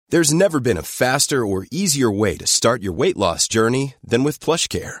There's never been a faster or easier way to start your weight loss journey than with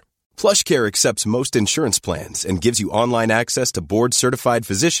PlushCare. PlushCare accepts most insurance plans and gives you online access to board-certified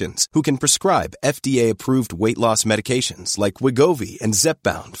physicians who can prescribe FDA-approved weight loss medications like Wegovy and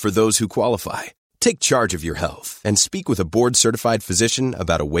Zepbound for those who qualify. Take charge of your health and speak with a board-certified physician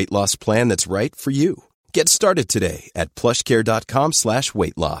about a weight loss plan that's right for you. Get started today at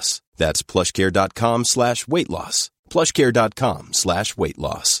plushcare.com/weight loss. That's plushcare.com/weight loss. plushcare.com/weight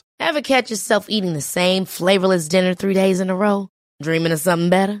loss. Ever catch yourself eating the same flavorless dinner 3 days in a row? Dreaming of something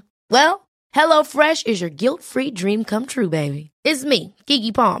better? Well, HelloFresh is your guilt-free dream come true, baby. It's me,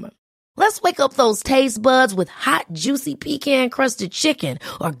 Keke Palmer. Let's wake up those taste buds with hot, juicy pecan-crusted chicken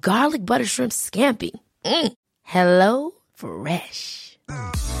or garlic butter shrimp scampi. Hello Fresh.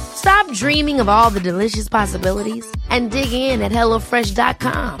 Stop dreaming of all the delicious possibilities and dig in at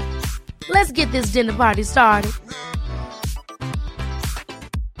HelloFresh.com. Let's get this dinner party started.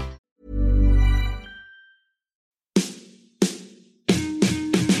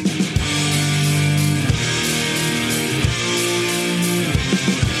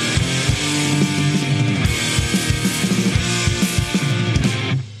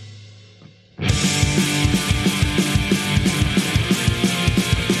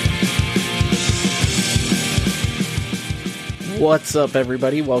 What's up,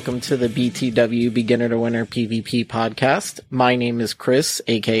 everybody? Welcome to the BTW Beginner to Winner PvP podcast. My name is Chris,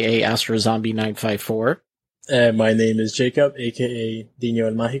 aka AstroZombie954. And my name is Jacob, aka Dino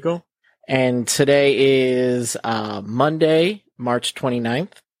El Mágico. And today is Monday, March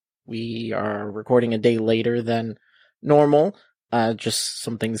 29th. We are recording a day later than normal. Just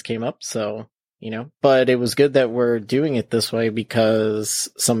some things came up, so, but it was good that we're doing it this way because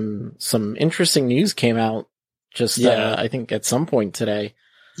some interesting news came out I think at some point today.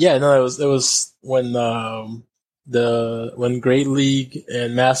 Yeah, no, it was when when Great League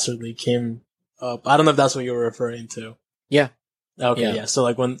and Master League came up. I don't know if that's what you were referring to. Yeah. Okay, yeah. So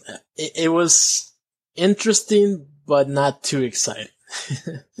like when it was interesting, but not too exciting.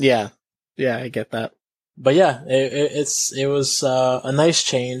 Yeah, I get that. But yeah, it was a nice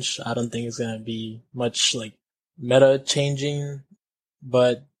change. I don't think it's gonna be much like meta changing,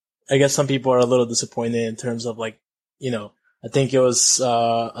 but I guess some people are a little disappointed in terms of like, I think it was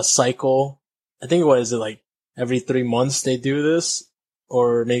a cycle. I think what is it, like every 3 months they do this,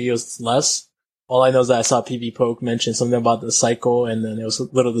 or maybe it was less. All I know is that I saw PV Poke mention something about the cycle, and then it was a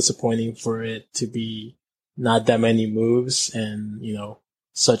little disappointing for it to be not that many moves and,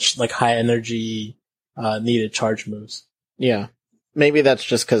 such like high energy needed charge moves. Yeah. Maybe that's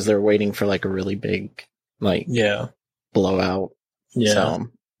just because they're waiting for like a really big blowout. Yeah. So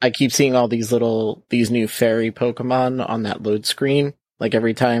I keep seeing all these new fairy Pokemon on that load screen. Like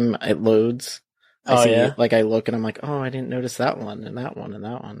every time it loads, I look and I'm like, oh, I didn't notice that one and that one and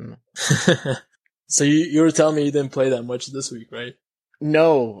that one. So you were telling me you didn't play that much this week, right?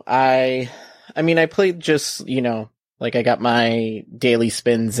 No, I played just, like I got my daily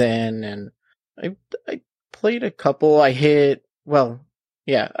spins in and I played a couple. I played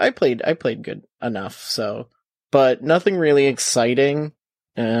good enough. So, but nothing really exciting.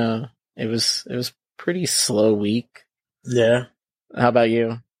 It was pretty slow week. Yeah. How about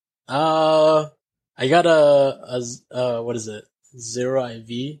you? I got a what is it? 0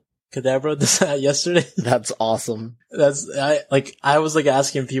 IV Kadabra yesterday. That's awesome. I was like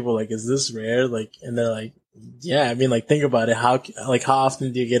asking people like, is this rare? Like, and they're like, yeah, I mean, like think about it. How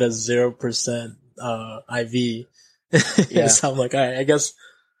often do you get a 0% IV? Yeah. So I'm like, all right, I guess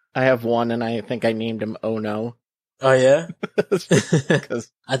I have one and I think I named him Oh No. Oh yeah?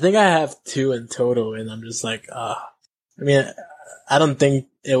 I think I have 2 in total and I'm just like, I mean, I don't think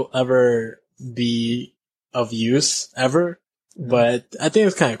it'll ever be of use ever, but I think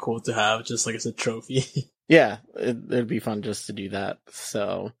it's kind of cool to have just like as a trophy. Yeah, it'd be fun just to do that.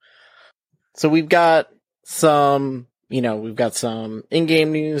 So we've got some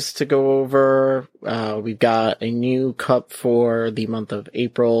in-game news to go over. We've got a new cup for the month of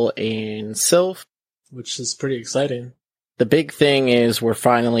April in Sylph, which is pretty exciting. The big thing is we're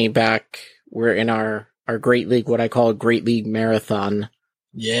finally back. We're in our Great League, what I call a Great League marathon.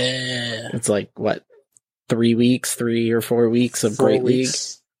 Yeah. It's like, 3 or 4 weeks of Great League.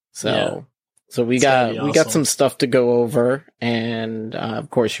 So we got some stuff to go over and, of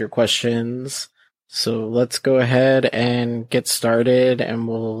course, your questions. So let's go ahead and get started and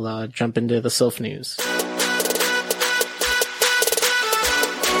we'll jump into the Sylph news.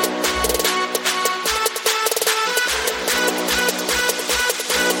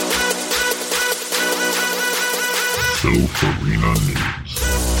 Sylph Arena News.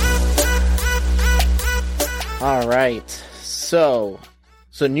 Alright, so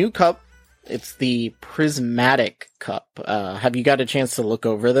So new cup, it's the Prismatic Cup. Have you got a chance to look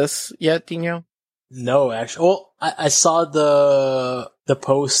over this yet, Dino? No, actually. Well, I saw the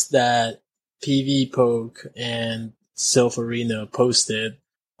post that PV Poke and Sylph Arena posted.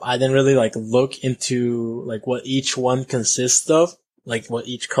 I didn't really look into what each one consists of, what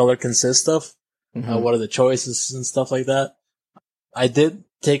each color consists of, what are the choices and stuff like that. I did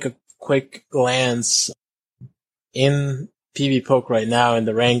take a quick glance in PV Poke right now in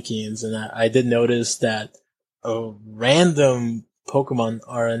the rankings, and I did notice that random Pokemon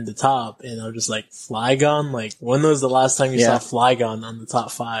are in the top, and I'm just Flygon. When was the last time you saw Flygon on the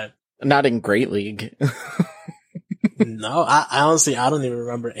top 5? Not in Great League. No, I honestly, I don't even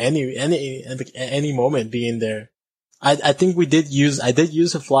remember any moment being there. I think I did use a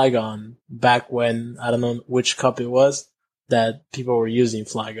Flygon back when, I don't know which cup it was, that people were using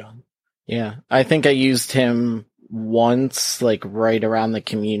Flygon. Yeah, I think I used him once, right around the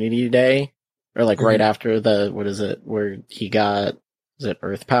community day, or right after where he got, is it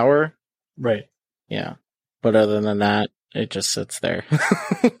Earth Power? Right. Yeah. But other than that, it just sits there.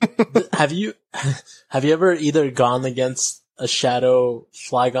 Have you ever either gone against a Shadow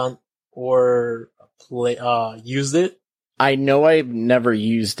Flygon or used it? I know I've never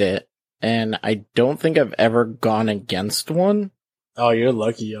used it, and I don't think I've ever gone against one. Oh, you're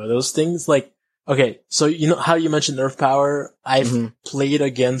lucky, yo. Those things, okay, so you know how you mentioned Earth Power? I've played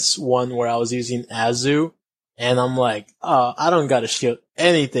against one where I was using Azu, and I'm I don't gotta shield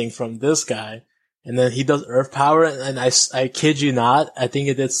anything from this guy. And then he does Earth Power, and I kid you not, I think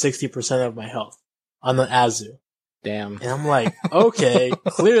it did 60% of my health on the Azu. Damn. And I'm okay,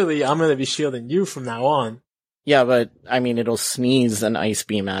 clearly I'm gonna be shielding you from now on. Yeah, but, I mean, it'll sneeze an Ice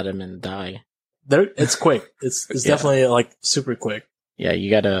Beam at him and die. It's quick. It's definitely, super quick. Yeah,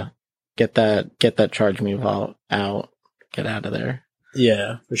 you gotta get that charge move out, get out of there.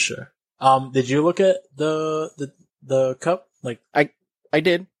 Yeah, for sure. Did you look at the cup? I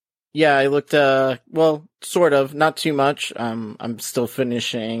did. Yeah, I looked, well, sort of, not too much. I'm still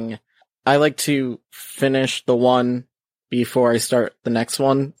finishing. I like to finish the one before I start the next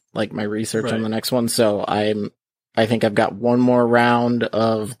one, my research on the next one. So I think I've got one more round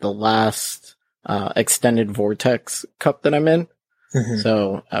of the last, extended Vortex Cup that I'm in.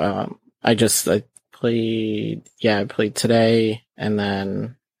 So, I played today, and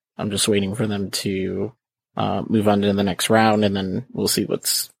then I'm just waiting for them to, move on to the next round, and then we'll see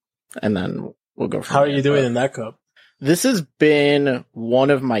and then we'll go from How are there. you doing in that cup? This has been one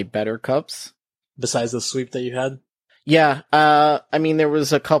of my better cups. Besides the sweep that you had? Yeah, I mean, there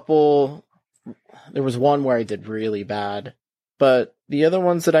was one where I did really bad, but the other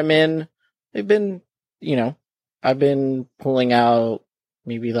ones that I'm in, they've been, I've been pulling out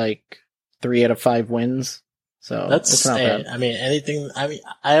maybe 3 out of 5 wins. So that's not bad. I mean,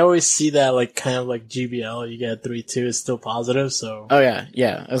 I always see that kind of GBL, you get 3-2, it's still positive, so. Oh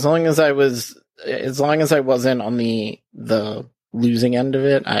yeah. As long as I wasn't on the losing end of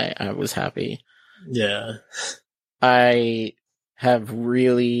it, I was happy. Yeah. I have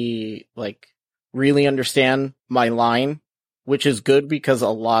really understand my line, which is good because a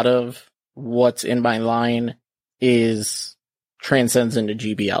lot of what's in my line transcends into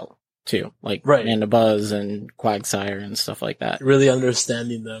GBL too, Mandibuzz and Quagsire and stuff like that. Really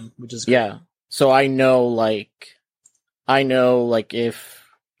understanding them, which is good. Yeah. So I know if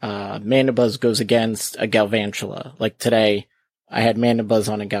Mandibuzz goes against a Galvantula, today I had Mandibuzz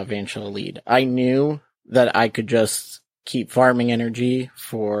on a Galvantula lead. I knew that I could just keep farming energy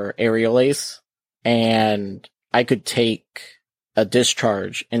for Aerial Ace, and I could take a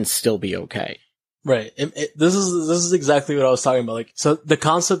discharge and still be okay. Right. This is exactly what I was talking about. So the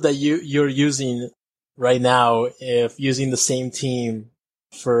concept that you're using right now, if using the same team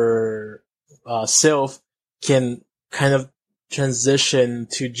for Sylph, can kind of transition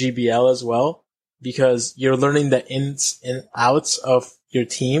to GBL as well, because you're learning the ins and outs of your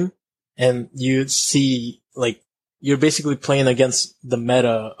team, and you see you're basically playing against the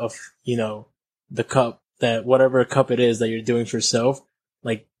meta of the cup, that whatever cup it is that you're doing for Sylph,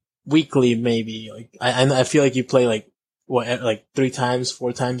 weekly maybe. I feel like you play 3 times,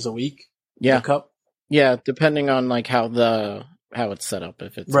 4 times a week. Yeah. The cup. Yeah, depending on how it's set up.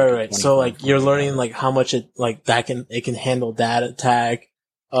 If it's right. So you're learning how much it it can handle that attack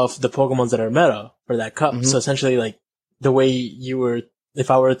of the Pokemons that are meta for that cup. Mm-hmm. So essentially the way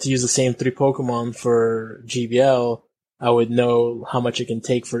if I were to use the same 3 Pokemon for GBL, I would know how much it can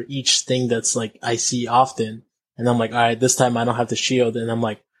take for each thing that's I see often. And I'm alright, this time I don't have to shield. And I'm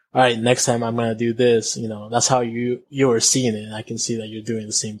alright, next time I'm gonna do this. That's how you are seeing it. And I can see that you're doing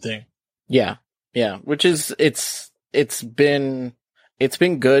the same thing. Yeah. Which is, it's it's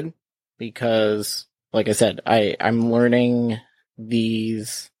been good because, like I said, I'm learning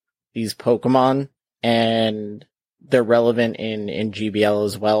these Pokemon, and they're relevant in GBL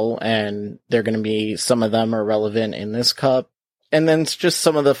as well, and they're going to be, some of them are relevant in this cup. And then it's just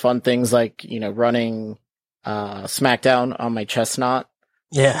some of the fun things like, running Smackdown on my Chestnut.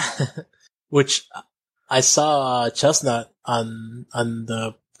 Yeah. Which I saw Chestnut on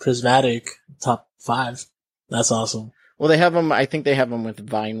the Prismatic top 5. That's awesome. Well, they have them, I think they have them with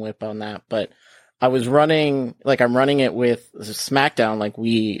Vine Whip on that, but I was running, I'm running it with Smackdown like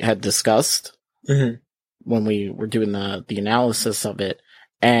we had discussed when we were doing the analysis of it.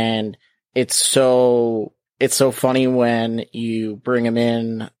 And it's so funny when you bring him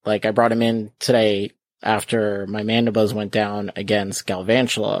in, like I brought him in today after my Mandibuzz went down against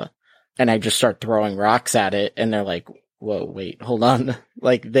Galvantula, and I just start throwing rocks at it, and they're like, whoa, wait, hold on.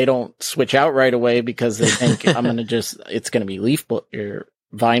 Like, they don't switch out right away because they think it's gonna be Leaf or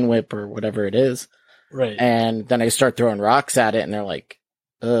Vine Whip or whatever it is. Right. And then I start throwing rocks at it, and they're like,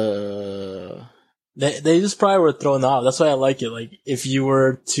 They just probably were thrown off. That's why I like it. Like, if you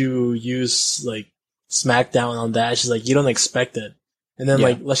were to use, like, Smackdown on Dash, it's like, you don't expect it. And then,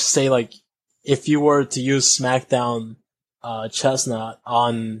 like, let's just say, like, if you were to use Smackdown, Chestnut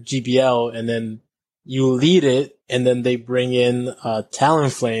on GBL, and then you lead it, and then they bring in,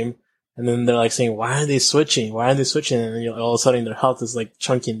 Talonflame, and then they're like saying, why are they switching? And then all of a sudden their health is like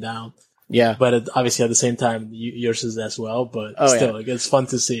chunking down. Yeah. But obviously at the same time, yours is as well, but still, like, it's fun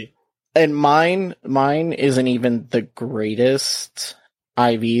to see. And mine isn't even the greatest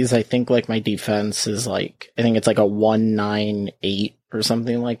IVs. I think like my defense is like, I think it's like a 198 or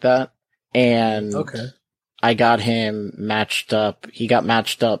something like that. And I got him matched up. He got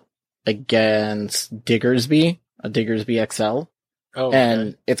matched up against Diggersby, a Diggersby XL.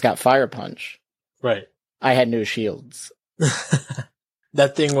 And it's got Fire Punch. Right. I had no shields.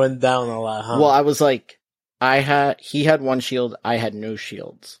 That thing went down a lot, huh? Well, I was like, he had one shield, I had no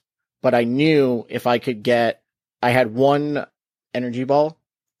shields. But I knew if I could I had one energy ball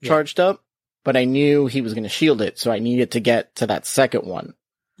charged up, but I knew he was going to shield it, so I needed to get to that second one.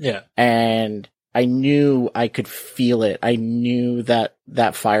 Yeah. And I knew I could feel it. I knew that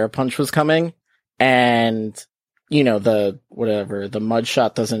Fire Punch was coming, and, the Mud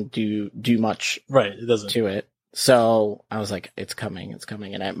Shot doesn't do much right, it doesn't. to it. So I was like, it's coming.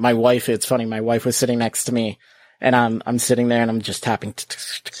 And my wife, it's funny, my wife was sitting next to me, and I'm sitting there and I'm just tapping.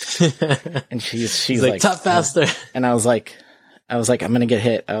 And she's like, tap faster. And I was like, I'm going to get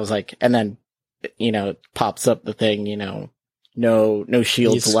hit. I was like, and then, it pops up the thing, no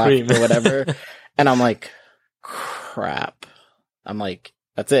shields left or whatever. And I'm like, crap. I'm like,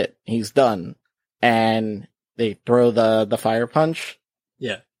 that's it. He's done. And they throw the Fire Punch.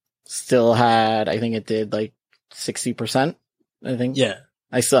 Yeah. Still had, I think it did like 60%, I think. Yeah.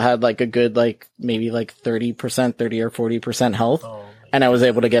 I still had like a good, like maybe like 30% or 40% health. And I was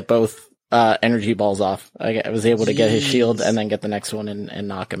able to get both energy balls off. I was able to get his shield and then get the next one and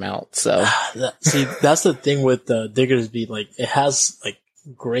knock him out. So see, that's the thing with Diggersby. Like, it has like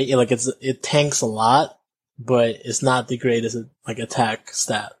great, like it tanks a lot, but it's not the greatest like attack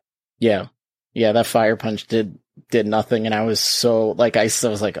stat. Yeah, that Fire Punch did nothing, and I was so like, I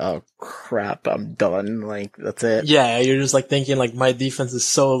was like, oh crap, I'm done. Like, that's it. Yeah, you're just like thinking like, my defense is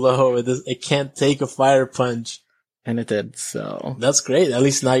so low, it can't take a Fire Punch. And it did, so. That's great. At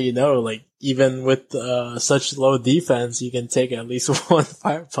least now like, even with such low defense, you can take at least one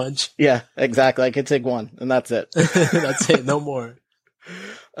Fire Punch. Yeah, exactly. I could take one, and that's it. That's it, no more.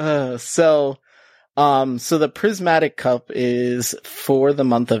 So the Prismatic Cup is for the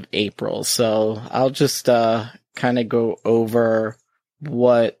month of April. So I'll just kind of go over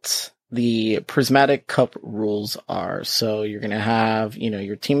what the Prismatic Cup rules are. So you're going to have,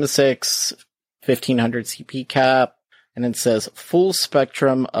 your team of 6, 1500 CP cap, and it says full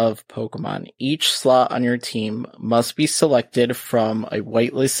spectrum of Pokemon. Each slot on your team must be selected from a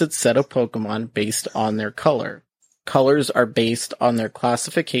whitelisted set of Pokemon based on their color. Colors are based on their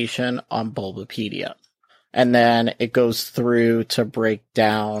classification on Bulbapedia. And then it goes through to break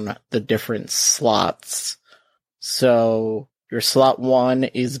down the different slots. So your slot 1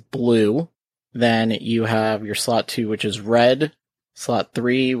 is blue. Then you have your slot 2, which is red. Slot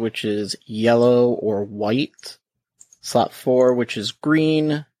 3, which is yellow or white. Slot 4, which is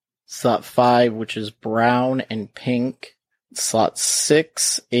green. Slot 5, which is brown and pink. Slot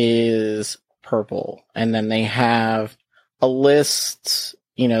 6 is purple. And then they have a list,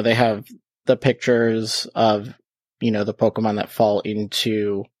 they have the pictures of, the Pokemon that fall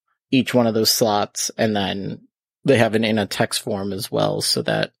into each one of those slots. And then they have it in a text form as well, so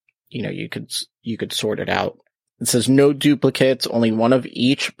that, you could sort it out It says no duplicates, only one of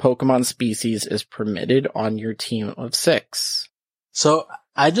each Pokemon species is permitted on your team of 6. So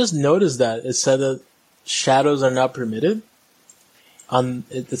I just noticed that it said that shadows are not permitted.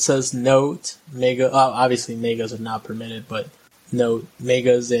 It says note mega. Obviously megas are not permitted, but note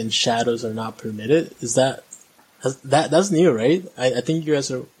megas and shadows are not permitted. Is that's new, right? I think you guys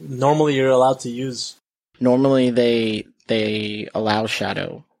are normally you're allowed to use. Normally they allow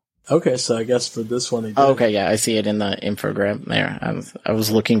shadow. Okay, so I guess for this one they did. Oh, okay, yeah, I see it in the infogram there. I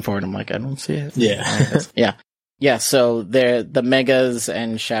was looking for it. I'm like, I don't see it. Yeah. Yeah, so the megas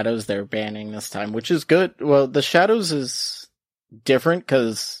and shadows they're banning this time, which is good. Well, the shadows is different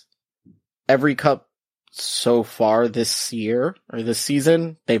because every cup so far this year or this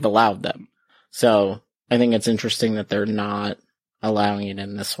season, they've allowed them. So I think it's interesting that they're not allowing it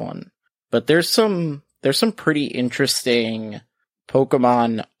in this one. But there's some pretty interesting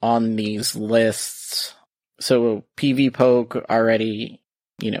Pokemon on these lists. So PV Poke already,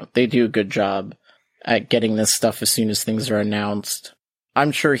 they do a good job at getting this stuff as soon as things are announced.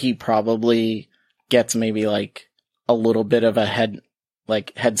 I'm sure he probably gets maybe like a little bit of a head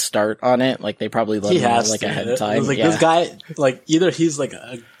start on it. Like they probably let him have like ahead of time. This guy, like either he's like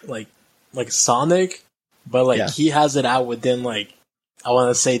Sonic, but he has it out within like, I want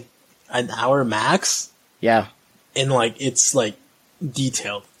to say an hour max. Yeah. And it's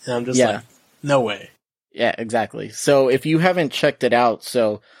detailed. And I'm just like, no way. Yeah, exactly. So if you haven't checked it out,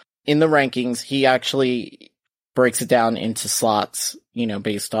 so in the rankings, he actually breaks it down into slots,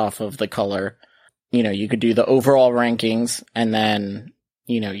 based off of the color. You could do the overall rankings and then,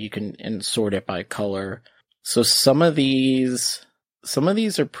 you can sort it by color. So some of these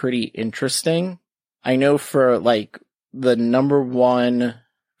are pretty interesting. I know for the number 1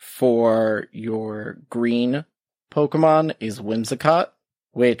 for your green Pokemon is Whimsicott,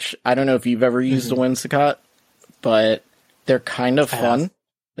 which I don't know if you've ever used a Whimsicott, but they're kind of fun.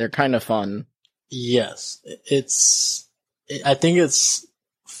 They're kind of fun. Yes. I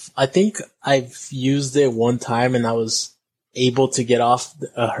think I've used it one time and I was able to get off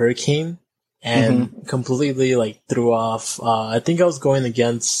a hurricane and completely threw off, I think I was going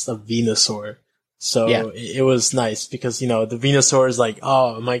against a Venusaur. So it was nice because, the Venusaur is like,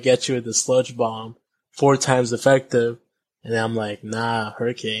 oh, I might get you with the Sludge Bomb 4 times effective. And I'm like, nah,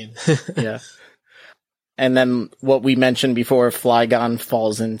 hurricane. Yeah. And then what we mentioned before, Flygon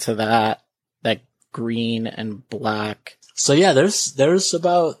falls into that green and black. So yeah, there's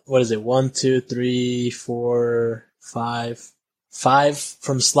about, 1, 2, 3, 4, 5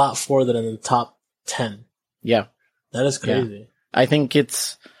 from slot 4 that are in the top 10. Yeah. That is crazy. Yeah. I think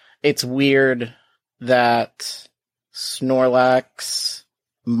it's weird that Snorlax,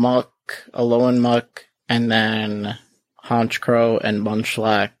 Muck, Alolan Muck, and then Honchkrow and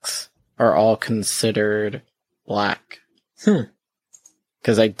Munchlax are all considered black.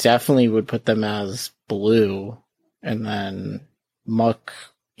 Because I definitely would put them as blue. And then Muck,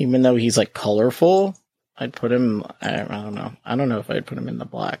 even though he's like colorful, I'd put him, I don't know. I don't know if I'd put him in the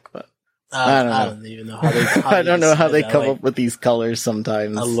black, but I don't even know how they I don't know how they come up with these colors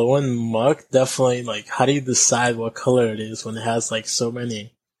sometimes. Alolan Muck, definitely, how do you decide what color it is when it has so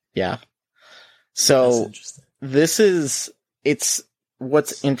many? Yeah. So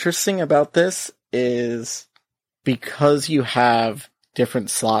what's interesting about this is because you have different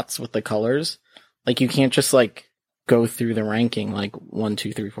slots with the colors, you can't just go through the ranking 1,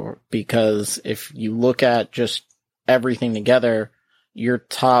 2, 3, 4, because if you look at just everything together, your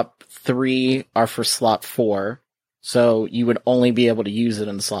top 3 are for slot 4, so you would only be able to use it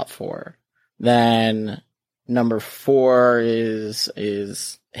in slot 4. Then number 4 is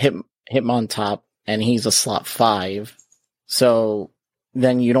Hitmontop, and he's a slot 5. So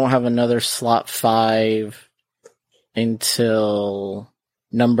then you don't have another slot 5 until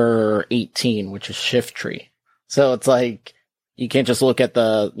number 18, which is Shiftry. So it's you can't just look at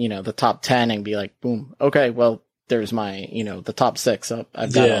the top 10 and be like, boom, okay, well, there's my, the top 6.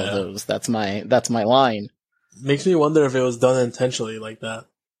 I've got all those. That's my line. Makes me wonder if it was done intentionally like that.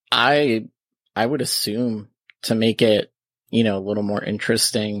 I would assume to make it, a little more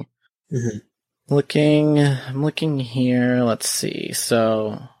interesting. Mm-hmm. I'm looking here. Let's see.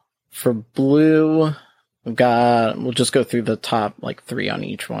 So for blue, we'll just go through the top 3 on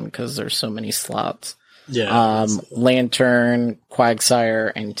each one because there's so many slots. Yeah. Lantern,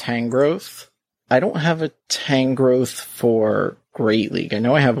 Quagsire, and Tangrowth. I don't have a Tangrowth for Great League. I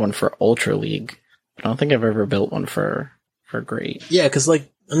know I have one for Ultra League. I don't think I've ever built one for Great. Yeah, because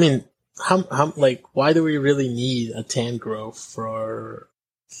how why do we really need a Tangrowth for?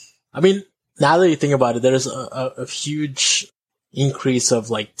 Now that you think about it, there's a huge increase of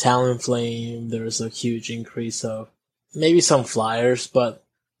like Talonflame. There was a huge increase of maybe some flyers, but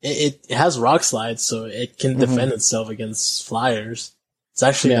it has Rock Slide, so it can defend itself against flyers. It's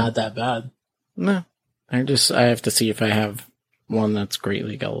actually not that bad. No, I have to see if I have one that's Great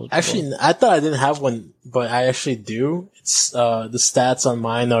League eligible. Actually, I thought I didn't have one, but I actually do. It's, the stats on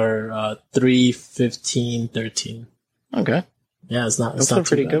mine are, 3, 15, 13. Okay. Yeah, it's not a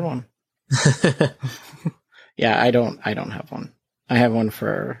pretty good one. Yeah, I don't have one. I have one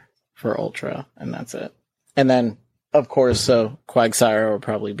for Ultra, and that's it. And then, of course, so Quagsire will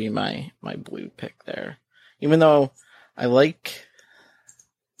probably be my blue pick there. Even though I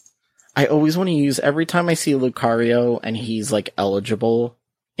always want to use, every time I see Lucario and he's like eligible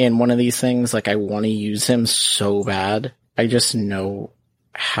in one of these things, like I want to use him so bad. I just know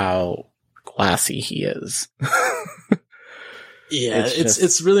how classy he is. Yeah,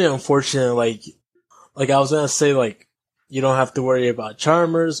 it's really unfortunate. Like I was gonna say, like, you don't have to worry about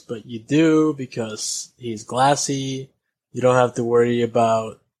Charmers, but you do because he's glassy. You don't have to worry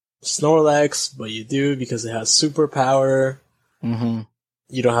about Snorlax, but you do because it has superpower. Mm-hmm.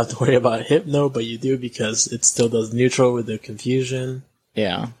 You don't have to worry about Hypno, but you do because it still does neutral with the confusion.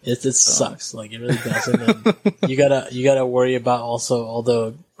 Yeah. It sucks. Like, it really doesn't. And you gotta worry about also all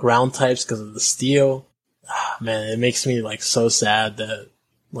the ground types because of the steel. Man, it makes me like so sad that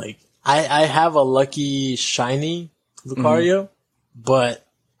like I have a lucky shiny Lucario, but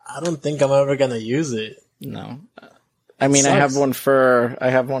I don't think I'm ever gonna use it. No. I mean, I have one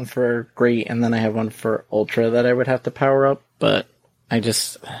for Great, and then I have one for Ultra that I would have to power up, but I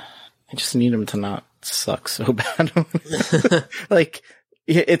just need him to not suck so bad. Like,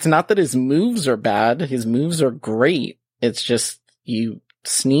 it's not that his moves are bad. His moves are great. It's just you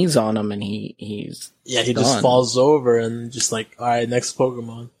sneeze on him and he's he done. just falls over and just like, all right, next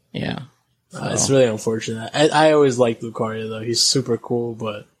Pokemon. Yeah. So. It's really unfortunate. I always liked Lucario though. He's super cool,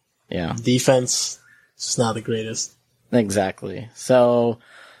 but yeah, defense is just not the greatest. Exactly. So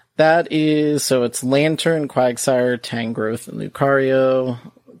it's Lantern, Quagsire, Tangrowth, and Lucario.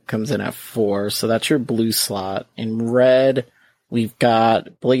 Comes in at 4, so that's your blue slot. In red, we've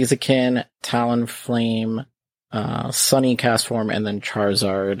got Blaziken, Talonflame, Sunny Castform, and then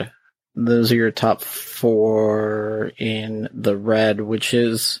Charizard. Those are your top 4 in the red, which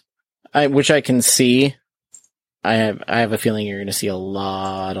I can see. I have a feeling you're going to see a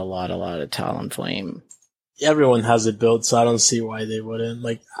lot of Talonflame. Everyone has it built, so I don't see why they wouldn't.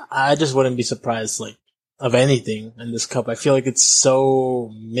 Like, I just wouldn't be surprised, like, of anything in this cup. I feel like it's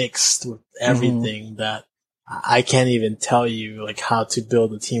so mixed with everything that I can't even tell you, like, how to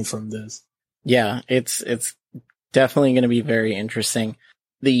build a team from this. Yeah, it's definitely going to be very interesting.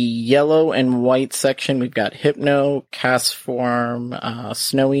 The yellow and white section, we've got Hypno, Castform,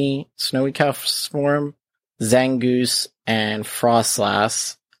 Snowy Castform, Zangoose, and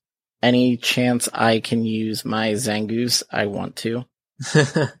Frostlass. Any chance I can use my Zangoose, I want to.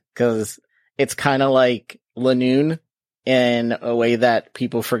 Because it's kind of like Lanoon in a way that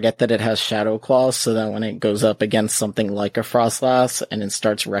people forget that it has Shadow Claws, so that when it goes up against something like a Frostlass and it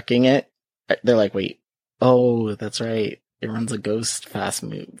starts wrecking it, they're like, wait, oh, that's right. It runs a ghost fast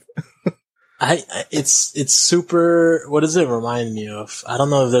move. It's super, what does it remind me of? I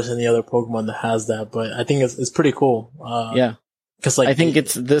don't know if there's any other Pokemon that has that, but I think it's pretty cool. Yeah. Cause like, I think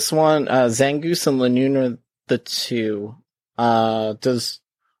it's this one, Zangoose and Lanoon are the 2.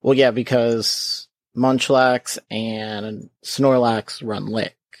 Because Munchlax and Snorlax run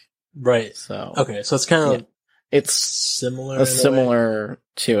Lick. Right. So. Okay, so it's kind of, it's similar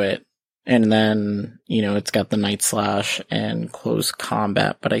to it. And then, it's got the Night Slash and Close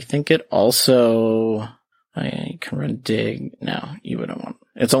Combat, but I think it also, I can run Dig. No, you wouldn't want,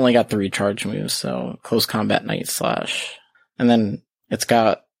 it's only got 3 charge moves, so Close Combat, Night Slash. And then it's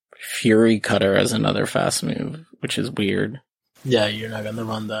got Fury Cutter as another fast move, which is weird. Yeah, you're not gonna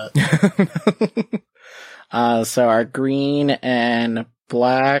run that. So our green and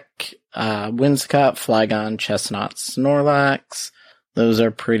black, Whimsicott, Flygon, Chestnut, Snorlax. Those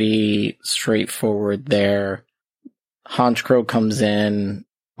are pretty straightforward there. Honchkrow comes in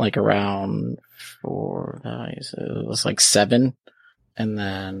like around 4, so it was like 7. And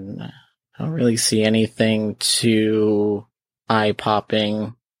then I don't really see anything too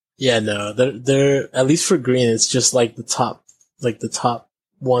eye-popping. Yeah, no, they're, at least for green, it's just like the top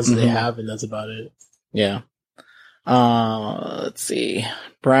ones that they have, and that's about it. Yeah. Let's see.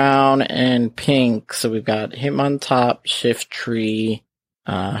 Brown and pink. So we've got Hitmontop, Shiftry,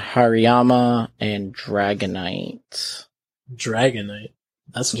 Hariyama, and Dragonite. Dragonite?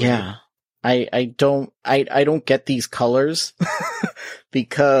 That's weird. Yeah. I don't get these colors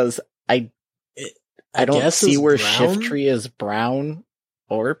because I don't guess see it's where brown? Shiftry is brown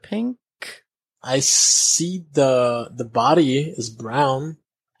or pink. I see the body is brown.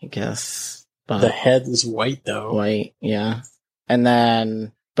 I guess, but The head is white though. white, yeah. And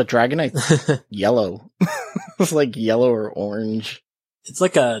then, but Dragonite's yellow. It's like yellow or orange. It's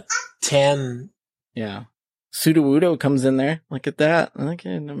like a tan. Yeah. Sudowoodo comes in there. Look at that.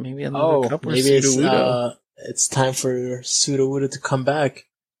 Okay, maybe another cup with Sudowoodo. It's time for Sudowoodo to come back.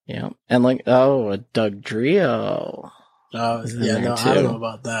 Yeah. And like, a Dugtrio. Is in Yeah, there no, too. I don't know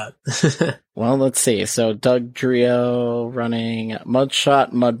about that. Well, let's see. So Dugtrio running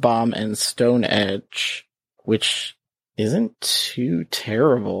Mudshot, Mud Bomb, and Stone Edge, which isn't too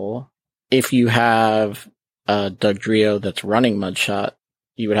terrible. If you have a Dugtrio that's running Mudshot,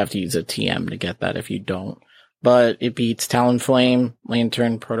 you would have to use a TM to get that if you don't. But it beats Talonflame,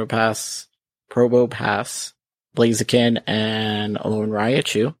 Lantern, Probopass, Blaziken, and Alolan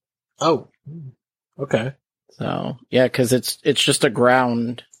Raichu. Oh, okay. So yeah, because it's just a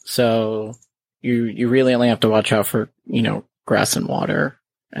ground, so you really only have to watch out for grass and water,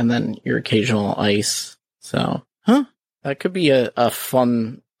 and then your occasional ice. So that could be a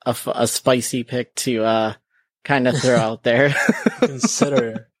fun, a spicy pick to kind of throw out there.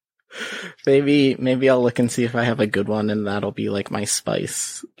 Consider. Maybe I'll look and see if I have a good one, and that'll be like my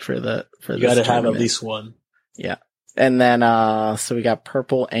spice for You this gotta have at tournament. least one. Yeah. And then so we got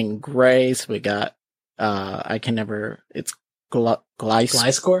purple and gray, so we got it's Gliscor?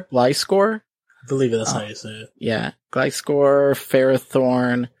 Gliscor? I believe that's how you say it. Yeah. Gliscor,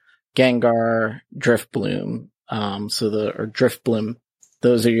 Ferrothorn, Gengar, Driftbloom. Or Driftbloom.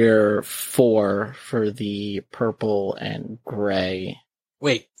 Those are your 4 for the purple and gray.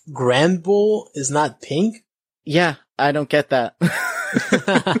 Wait, Granbull is not pink? Yeah, I don't get that.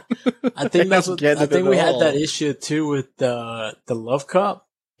 I think that's what Get I it think at we had all. that issue too with the Love Cup.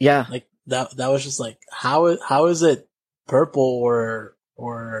 Yeah. Like that was just like how is it purple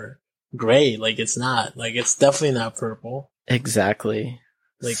or gray? Like it's not. Like it's definitely not purple. Exactly.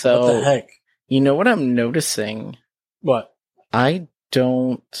 Like So, what the heck? you know what I'm noticing? What? I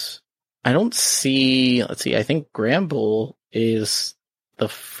don't see, let's see, I think Granbull is the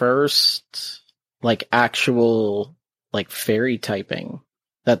first, like, actual, like, fairy typing.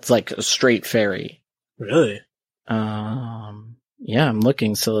 That's like a straight fairy. Really? Yeah, I'm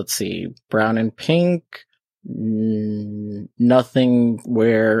looking, so let's see. Brown and pink, nothing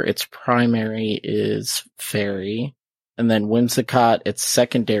where its primary is fairy. And then Whimsicott, its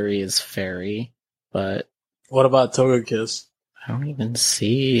secondary is fairy. But What about Togekiss? I don't even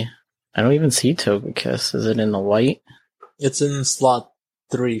see Togekiss. Is it in the white? It's in slot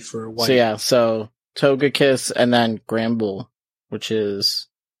 3 for white. So yeah, so Togekiss and then Granbull, which is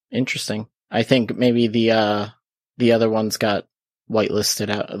interesting. I think maybe the other ones got whitelisted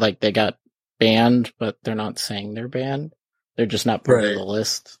out, like they got banned, but they're not saying they're banned. They're just not part of Right. the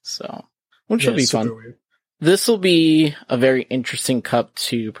list. So, which will Yeah, be super fun. weird. This will be a very interesting cup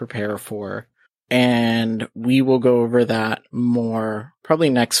to prepare for, and we will go over that more probably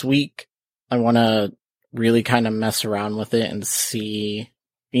next week. I want to really kind of mess around with it and see,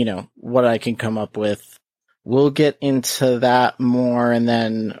 what I can come up with. We'll get into that more, and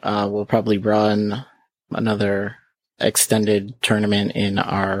then we'll probably run another extended tournament in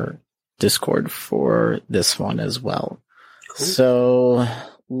our Discord for this one as well. Cool. So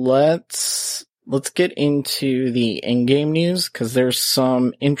let's get into the in-game news, because there's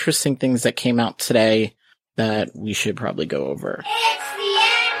some interesting things that came out today that we should probably go over. It's the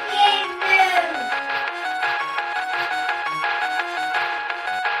endgame news!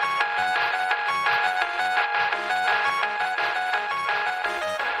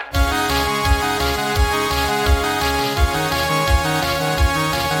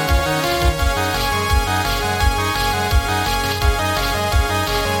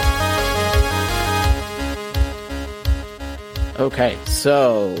 Okay,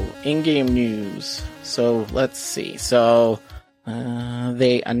 so in-game news. So let's see. So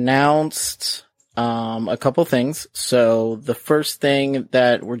they announced a couple things. So the first thing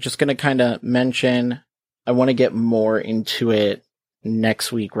that we're just going to kind of mention, I want to get more into it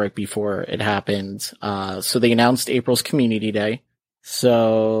next week right before it happens. So they announced April's Community Day.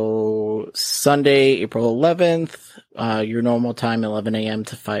 So Sunday, April 11th, your normal time, 11 a.m.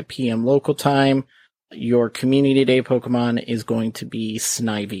 to 5 p.m. local time. Your Community Day Pokemon is going to be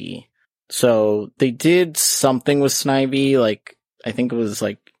Snivy. So they did something with Snivy, like, I think it was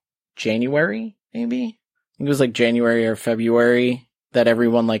like January, maybe? I think it was like January or February that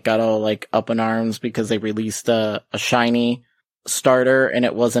everyone like got all like up in arms because they released a shiny starter and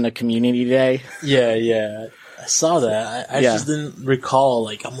it wasn't a Community Day. Yeah. I saw that. I Yeah. just didn't recall.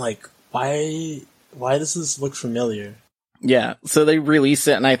 Like, I'm like, why Why does this look familiar? Yeah, so they released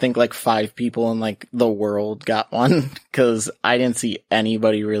it, and I think like 5 people in like the world got one, because I didn't see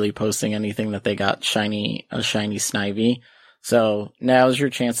anybody really posting anything that they got a shiny Snivy. So now's your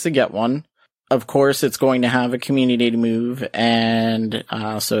chance to get one. Of course, it's going to have a community move, and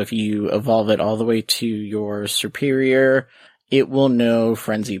so if you evolve it all the way to your superior, it will know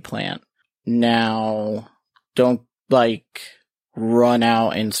Frenzy Plant. Now, don't like run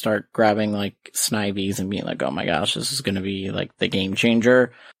out and start grabbing like Snivies and being like, oh my gosh, this is going to be like the game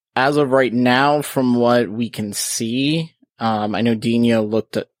changer. As of right now, from what we can see, I know Dino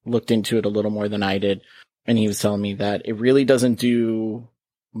looked into it a little more than I did, and he was telling me that it really doesn't do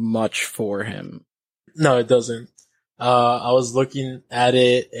much for him. No, it doesn't. I was looking at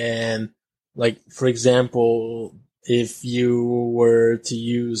it, and like, for example, if you were to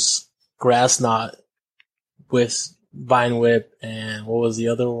use Grass Knot with Vine Whip and what was the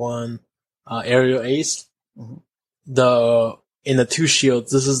other one? Aerial Ace. Mm-hmm. In the 2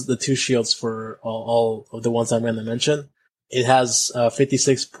 shields, this is the 2 shields for all of the ones I'm going to mention. It has a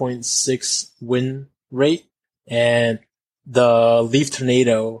 56.6 win rate, and the Leaf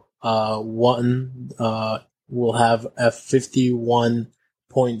Tornado, will have a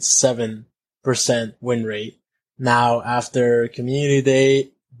 51.7% win rate. Now, after Community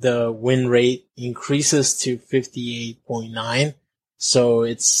Day, the win rate increases to 58.9. So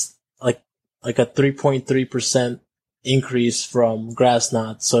it's like a 3.3% increase from Grass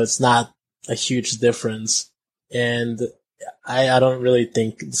Knot. So it's not a huge difference. And I don't really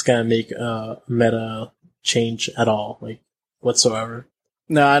think it's going to make a meta change at all, like whatsoever.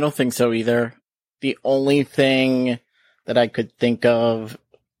 No, I don't think so either. The only thing that I could think of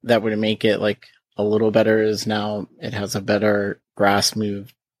that would make it like a little better is now it has a better grass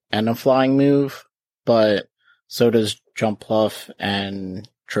move and a flying move, but so does Jumpluff and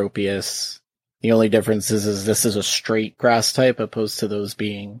Tropius. The only difference is this is a straight grass type opposed to those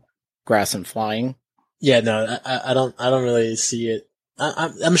being grass and flying. Yeah, no, I don't really see it.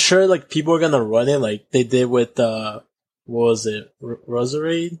 I'm sure like people are gonna run it like they did with what was it,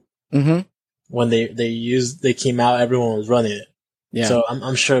 Roserade? Mm-hmm. When they came out, everyone was running it. Yeah. So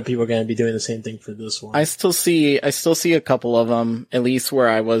I'm sure people are gonna be doing the same thing for this one. I still see a couple of them, at least where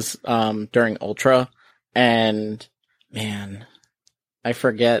I was during Ultra, and man, I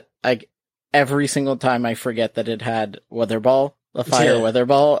forget. Every single time I forget that it had Weather Ball, the fire Weather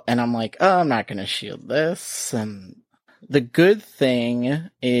Ball, and I'm like, oh, I'm not gonna shield this. And the good thing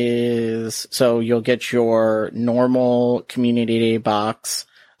is, so you'll get your normal Community Day box.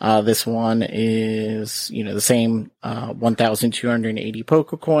 This one is, the same, 1,280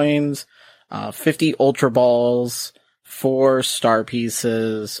 Pokecoins, 50 Ultra Balls, 4 Star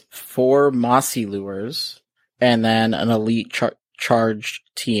Pieces, 4 Mossy Lures, and then an Elite Charged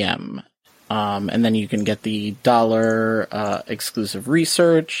TM. And then you can get the $1 exclusive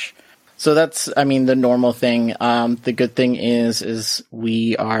research. So that's, the normal thing. The good thing is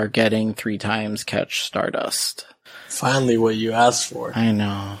we are getting 3 times Catch Stardust. Finally what you asked for. I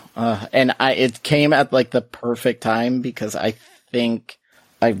know. And it came at like the perfect time because I think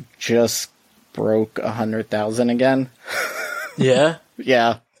I just broke 100,000 again. Yeah?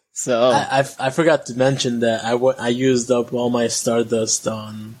 Yeah. So I forgot to mention that I used up all my Stardust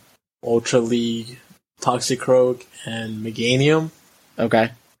on Ultra League, Toxicroak, and Meganium.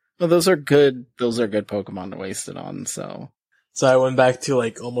 Okay. Well, those are good Pokemon to waste it on, so I went back to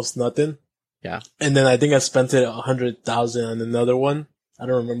like almost nothing. Yeah. And then I think I spent it 100,000 on another one. I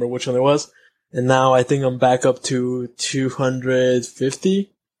don't remember which one it was. And now I think I'm back up to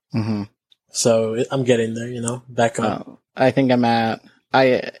 250. Mm-hmm. So I'm getting there, back up. I think I'm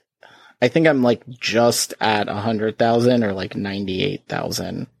like just at 100,000 or like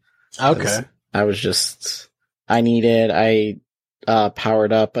 98,000. Okay. I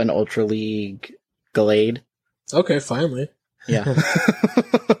powered up an Ultra League Glade. Okay, finally. Yeah.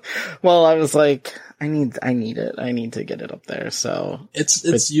 Well, I was like, I need it. I need to get it up there. So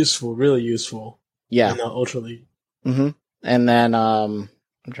it's useful, really useful. Yeah. In Ultra League. Mm-hmm. And then, I'm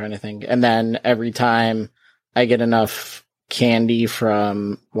trying to think. And then every time I get enough candy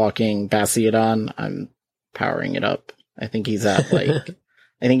from walking Bastiodon, I'm powering it up. I think he's at I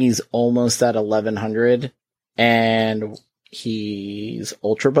think he's almost at 1100 and he's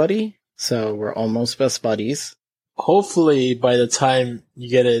Ultra Buddy. So we're almost best buddies. Hopefully by the time you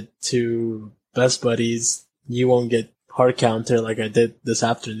get it to best buddies, you won't get hard counter like I did this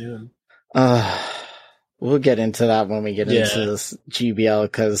afternoon. We'll get into that when we get into this GBL,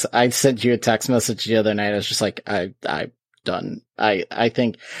 because I sent you a text message the other night. I was just like, I done. I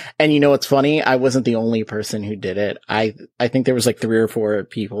think, and you know what's funny? I wasn't the only person who did it. I think there was like 3 or 4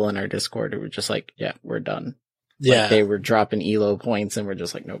 people in our Discord who were just like, yeah, we're done. Yeah. Like, they were dropping elo points and we're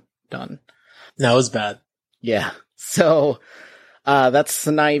just like, nope, done. No, it was bad. Yeah. So, that's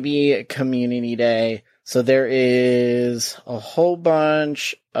Snivy Community Day. So there is a whole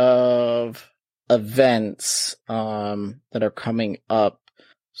bunch of events, that are coming up.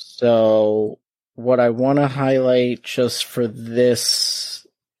 So what I want to highlight just for this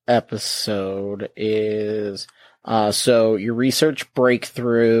episode is, so your research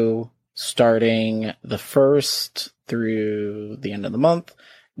breakthrough starting the 1st through the end of the month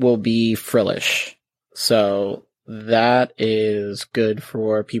will be Frillish. So that is good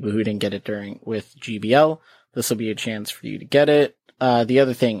for people who didn't get it with GBL. This will be a chance for you to get it. The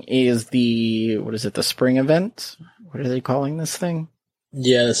other thing is the spring event? What are they calling this thing?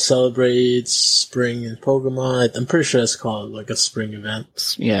 Yeah, celebrate spring in Pokemon. I'm pretty sure it's called like a spring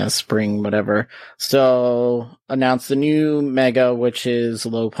event. Yeah, spring, whatever. So, announce the new Mega, which is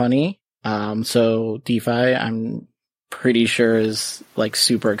Lopunny. So DeFi, I'm pretty sure is like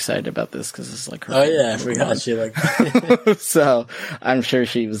super excited about this because it's like her. Oh yeah, I forgot she like. So, I'm sure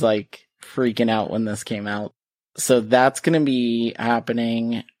she was like freaking out when this came out. So that's going to be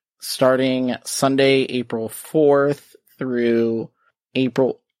happening starting Sunday, April 4th through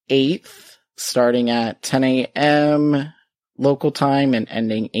April 8th, starting at 10 a.m. local time and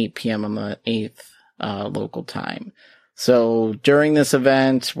ending 8 p.m. on the 8th local time. So during this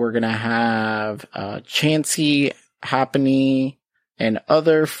event, we're going to have Chansey, Happiny, and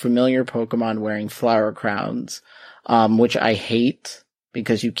other familiar Pokemon wearing flower crowns, which I hate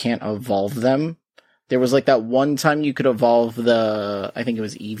because you can't evolve them. There was like that one time you could evolve I think it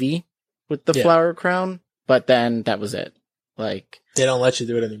was Eevee with the flower crown, but then that was it. Like, they don't let you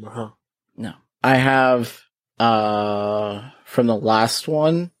do it anymore, huh? No. I have, from the last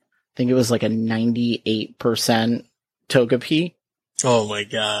one, I think it was like a 98% Togepi. Oh my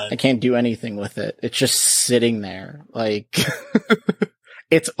god. I can't do anything with it. It's just sitting there. Like,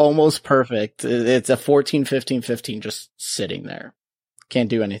 it's almost perfect. It's a 14, 15, 15 just sitting there. Can't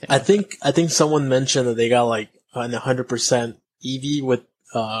do anything. I think someone mentioned that they got like an 100% Eevee with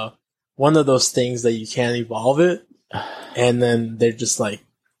one of those things that you can't evolve it, and then they're just like,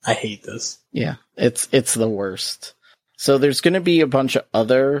 I hate this. Yeah, it's the worst. So there's going to be a bunch of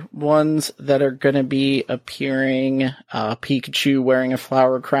other ones that are going to be appearing. Pikachu wearing a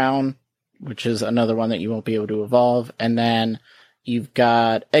flower crown, which is another one that you won't be able to evolve, and then you've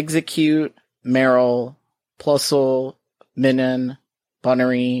got Execute, Meryl, Plusle, Minun,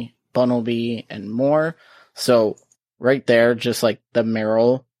 Bunnery, Bunnelby, and more. So right there, just like the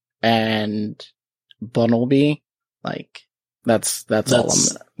Meryl and Bunnelby, like that's all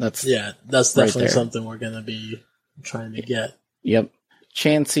that's definitely right something we're gonna be trying to get. Yep.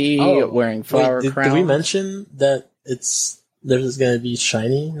 Chansey wearing flower crown. Did we mention that there's gonna be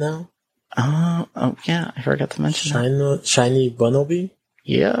shiny now? Oh yeah, I forgot to mention that. Shiny Bunnelby?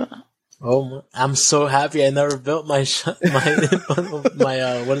 Yeah. Oh, I'm so happy I never built my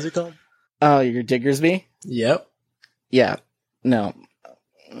my what is it called? Oh, your Diggersby? Yep. Yeah. No.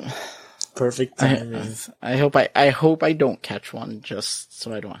 Perfect timing. I hope I don't catch one just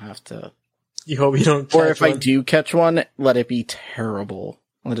so I don't have to. You hope you don't catch one? Or if I do catch one, let it be terrible.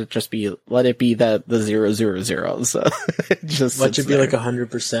 Let it be the 000. So just let it be like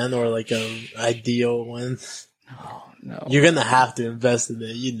 100% or like a ideal one. No. You're gonna have to invest in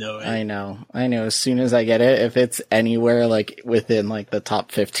it, you know it. I know. As soon as I get it, if it's anywhere like within like the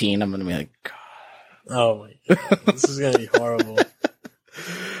top 15, I'm gonna be like, God. Oh my god, this is gonna be horrible.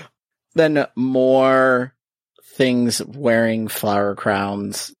 Then more things wearing flower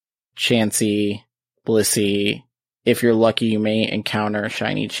crowns. Chansey, Blissey. If you're lucky, you may encounter a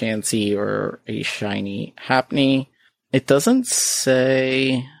shiny Chansey or a shiny Happiny. It doesn't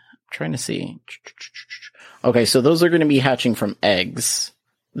say. I'm trying to see. Okay, so those are going to be hatching from eggs.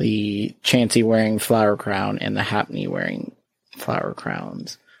 The Chansey wearing flower crown and the Happiny wearing flower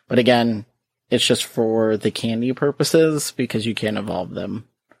crowns. But again, it's just for the candy purposes because you can't evolve them.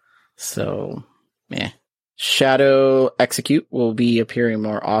 So, meh. Shadow Execute will be appearing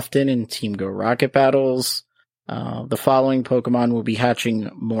more often in Team Go Rocket battles. The following Pokemon will be hatching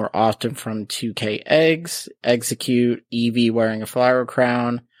more often from 2K eggs. Execute, Eevee wearing a flower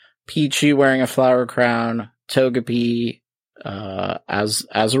crown, Pichu wearing a flower crown, Togepi,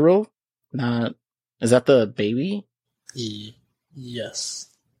 Azurill? Is that the baby? Yes.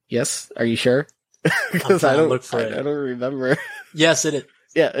 Yes? Are you sure? Because I don't remember. Yes, it is.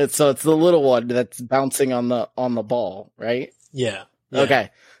 Yeah, it's the little one that's bouncing on the ball, right? Yeah. Yeah. Okay.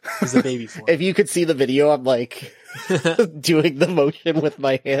 He's the baby form. If you could see the video, I'm like doing the motion with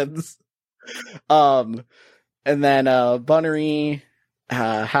my hands. And then Bunnery,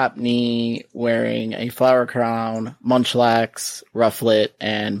 Hapney wearing a flower crown, Munchlax, Rufflet,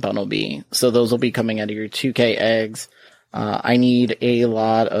 and Bunnelby. So those will be coming out of your 2K eggs. I need a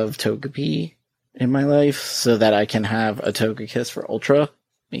lot of Togepi in my life so that I can have a Togekiss for Ultra,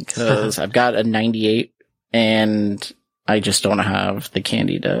 because I've got a 98 and I just don't have the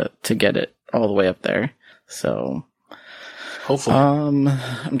candy to get it all the way up there. So Hopefully.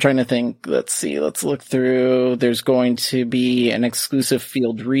 I'm trying to think. Let's see. Let's look through. There's going to be an exclusive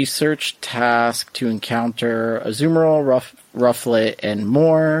field research task to encounter Azumarill, Rufflet, and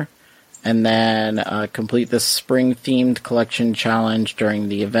more. And then complete the spring-themed collection challenge during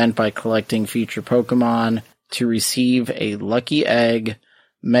the event by collecting feature Pokemon to receive a lucky egg,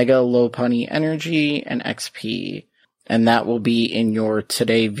 Mega Lopunny Energy, and XP. And that will be in your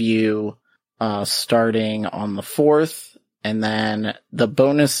Today view starting on the 4th. And then the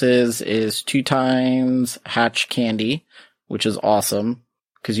bonuses is 2 times Hatch Candy, which is awesome,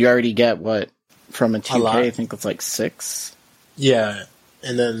 because you already get what from a 2K. I think it's like 6. Yeah,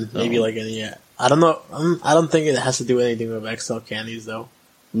 and then maybe like any. I don't know. I don't think it has to do anything with XL candies though.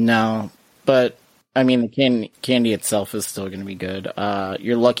 No, but I mean the candy itself is still going to be good.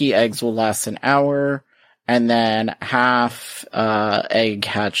 Your lucky eggs will last an hour. And then half egg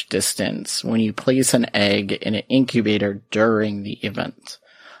hatch distance when you place an egg in an incubator during the event.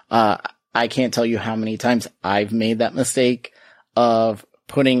 I can't tell you how many times I've made that mistake of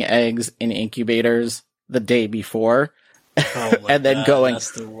putting eggs in incubators the day before and then going,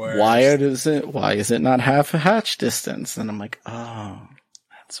 why is it not half a hatch distance? And I'm like, oh,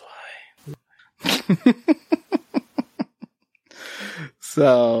 that's why.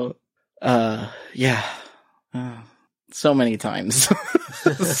 So, yeah. So many times.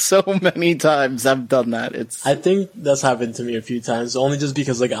 So many times I've done that. I think that's happened to me a few times, only just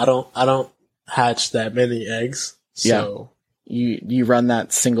because like I don't hatch that many eggs. So yeah. You run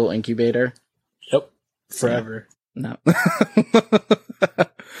that single incubator? Yep. Forever. Yeah. No.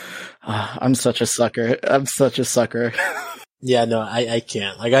 I'm such a sucker. Yeah, no, I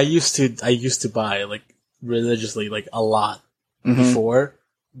can't. Like I used to buy like religiously like a lot before,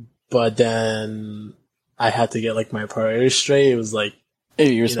 but then I had to get like my priorities straight. It was like,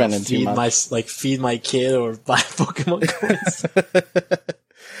 you're spending too much. Feed my kid or buy Pokemon coins.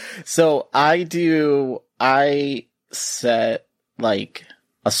 So I set like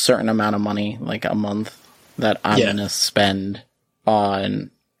a certain amount of money, like a month, that I'm gonna spend on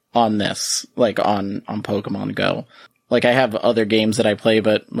this, like on Pokemon Go. Like I have other games that I play,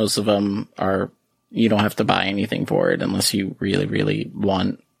 but most of them are, you don't have to buy anything for it unless you really, really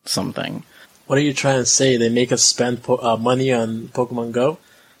want something. What are you trying to say? They make us spend money on Pokemon Go?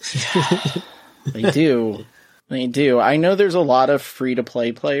 They do. They do. I know there's a lot of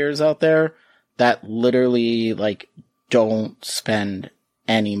free-to-play players out there that literally, like, don't spend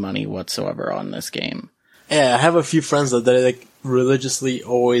any money whatsoever on this game. Yeah, I have a few friends that they, like, religiously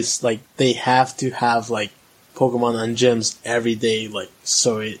always, like, they have to have, like, Pokemon on gyms every day, like,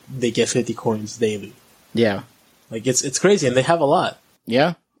 so they get 50 coins daily. Yeah. Like, it's crazy, and they have a lot.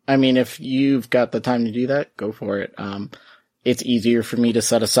 Yeah. I mean, if you've got the time to do that, go for it. It's easier for me to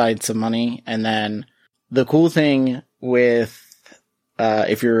set aside some money. And then the cool thing with,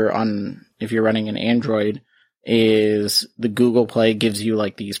 if you're running an Android, is the Google Play gives you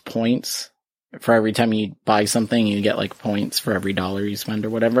like these points. For every time you buy something, you get like points for every dollar you spend or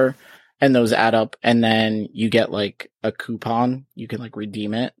whatever. And those add up, and then you get like a coupon. You can like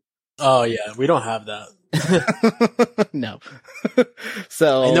redeem it. Oh yeah, we don't have that. No.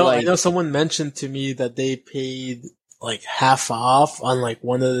 So I know someone mentioned to me that they paid like half off on like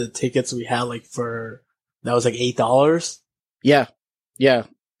one of the tickets we had that was like $8. Yeah. Yeah.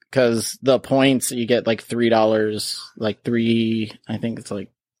 Cause the points you get like $3, like I think it's like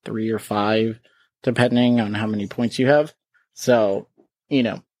 3 or 5 depending on how many points you have. So,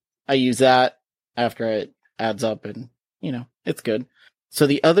 I use that after it adds up and, it's good. So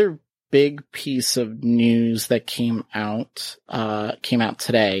the other big piece of news that came out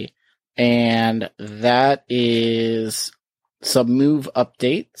today, and that is some move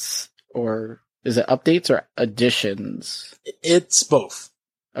updates, or is it updates or additions? It's both.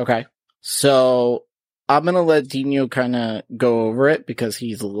 Okay. So I'm going to let Dino kind of go over it because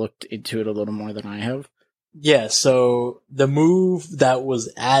he's looked into it a little more than I have. Yeah, so the move that was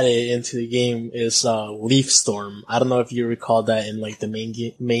added into the game is Leaf Storm. I don't know if you recall that in like the main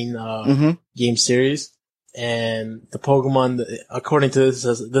game series. And the Pokemon, according to this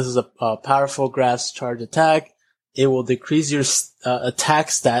is a powerful grass charge attack. it will decrease your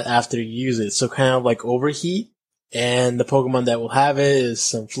attack stat after you use it. So kind of like Overheat. And the Pokemon that will have it is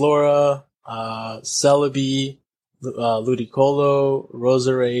Sunflora, Celebi, Ludicolo,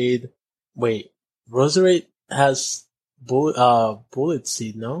 Roserade. Wait, Roserade has Bullet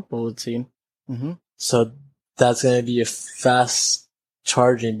Seed, no? Bullet Seed. Mm-hmm. So that's going to be a fast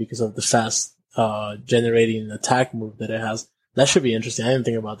charging because of the fast generating attack move that it has. That should be interesting. I didn't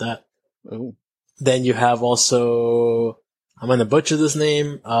think about that. Oh. Then you have also, I'm going to butcher this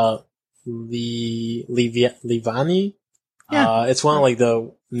name, Leavanny. Yeah. It's one of like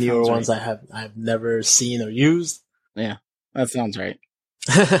the newer Sounds ones right. I've never seen or used. Yeah, that sounds right.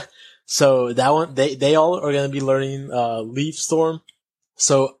 So that one, they all are going to be learning, Leaf Storm.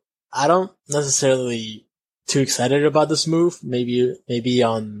 So I don't necessarily too excited about this move. Maybe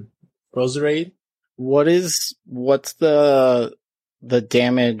on Roserade. What's the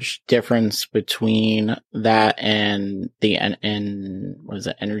damage difference between that and what is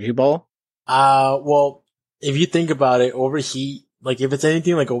it, Energy Ball? Well, if you think about it, Overheat, like if it's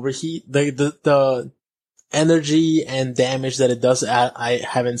anything like Overheat, the energy and damage that it does, I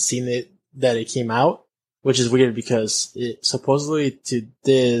haven't seen it, that it came out, which is weird because it supposedly to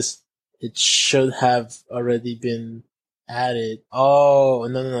this, it should have already been added. Oh,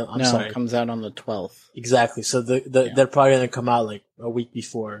 no. I'm sorry. It comes out on the 12th. Exactly. So they're probably going to come out like a week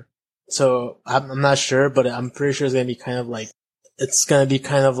before. So I'm not sure, but I'm pretty sure it's going to be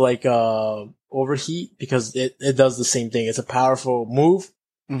kind of like Overheat because it does the same thing. It's a powerful move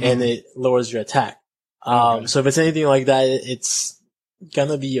and it lowers your attack. Okay. So if it's anything like that, it's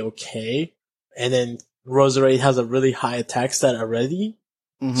gonna be okay. And then Roserade has a really high attack stat already.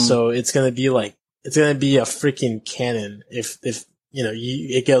 Mhm. So it's gonna be a freaking cannon if,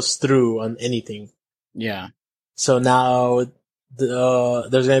 it goes through on anything. Yeah. So now,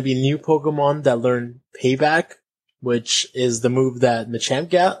 there's gonna be new Pokemon that learn Payback, which is the move that Machamp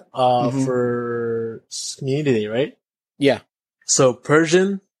got, for Community Day, right? Yeah. So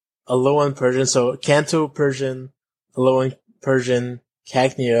Persian, Alolan Persian, so Kanto Persian, Alolan Persian,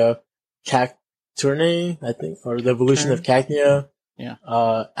 Cacnea, Cacturne, I think, or the evolution of Cacnea. Yeah.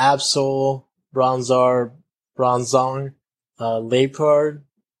 Absol, Bronzor, Bronzong, Lepard,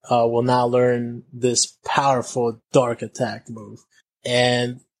 will now learn this powerful dark attack move.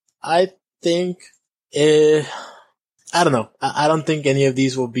 And I think I don't know. I don't think any of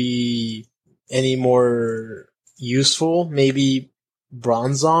these will be any more useful. Maybe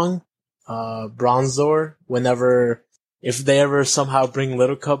Bronzong, Bronzor, if they ever somehow bring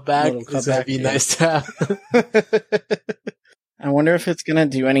Little Cup back, it's gonna be nice to have. I wonder if it's gonna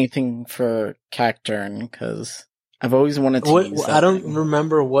do anything for Cacturne, because I've always wanted to use that I don't thing.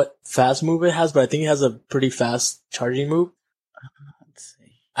 remember what fast move it has, but I think it has a pretty fast charging move. Let's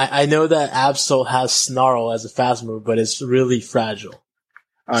see. I know that Absol has Snarl as a fast move, but it's really fragile.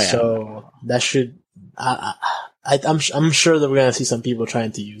 Oh yeah. So that should, I'm sure that we're gonna see some people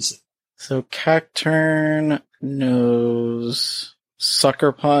trying to use it. So Cacturne knows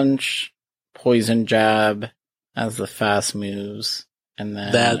Sucker Punch, Poison Jab as the fast moves, and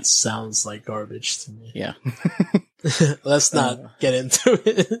then That sounds like garbage to me. yeah. Let's not get into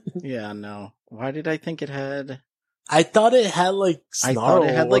it. Yeah, no. Why did I think it had? I thought it had like I Snarl thought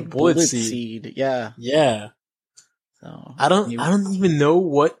it had like or Bullet Bullet Seed. Seed. Yeah. Yeah. So I don't even know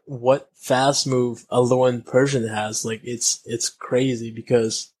what fast move Alolan Persian has. Like it's crazy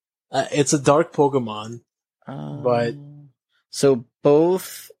because it's a dark Pokemon. But- so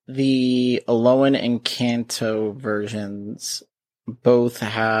both the Alolan and Kanto versions both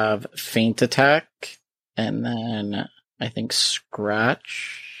have Feint Attack and then I think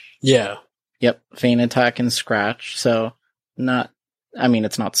Scratch. Yeah. Yep, Feint Attack and Scratch. So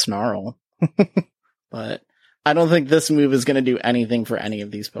it's not Snarl. But I don't think this move is going to do anything for any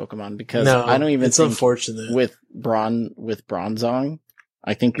of these Pokemon because I don't even it's think unfortunate. with Bronzong,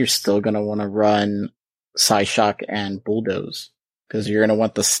 I think you're still going to want to run Psyshock and Bulldoze because you're going to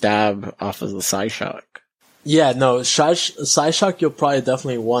want the stab off of the Psyshock. Yeah, no, Psyshock you'll probably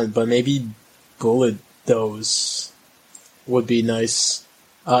definitely want, but maybe Bulldoze would be nice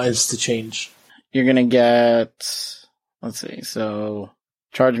to change. You're going to get, let's see, so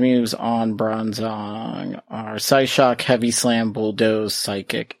charge moves on Bronzong are Psyshock, Heavy Slam, Bulldoze,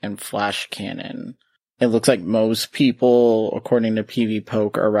 Psychic, and Flash Cannon. It looks like most people, according to PV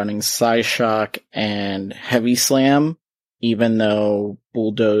Poke, are running Psyshock and Heavy Slam, even though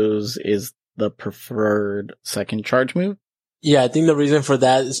Bulldoze is the preferred second charge move. Yeah, I think the reason for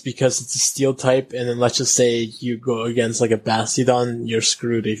that is because it's a steel type, and then let's just say you go against like a Bastiodon, you're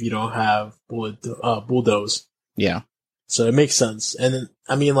screwed if you don't have Bulldoze. Yeah. So it makes sense. And then,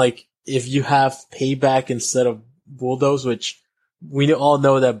 I mean, like, if you have Payback instead of Bulldoze, which we all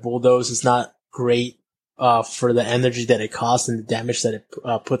know that Bulldoze is not great for the energy that it costs and the damage that it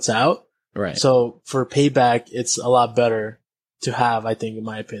puts out. Right. So for Payback, it's a lot better to have, I think, in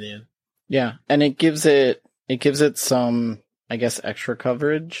my opinion. Yeah, and it gives it some, I guess, extra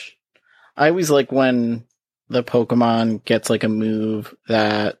coverage. I always like when the Pokemon gets like a move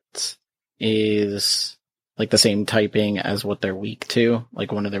that is like the same typing as what they're weak to,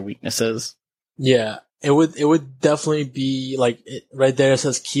 like one of their weaknesses. Yeah, it would definitely be like right there. It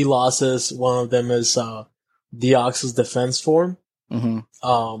says key losses. One of them is Deoxys defense form. Mm-hmm.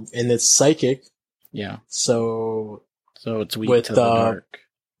 And it's psychic. Yeah. So it's weak with to the dark.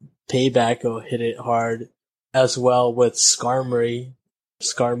 Payback will hit it hard as well with Skarmory.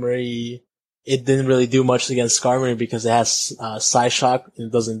 Skarmory, it didn't really do much against Skarmory because it has Psyshock and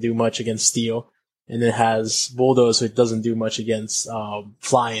it doesn't do much against Steel. And it has Bulldoze, so it doesn't do much against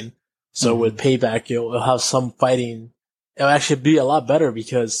Flying. So with Payback, it'll have some fighting. It'll actually be a lot better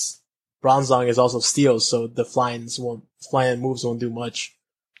because Bronzong is also Steel, so the flying moves won't do much.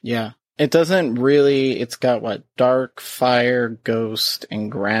 Yeah. It doesn't really, it's got what? Dark, Fire, Ghost, and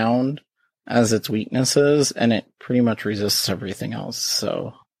Ground as its weaknesses, and it pretty much resists everything else,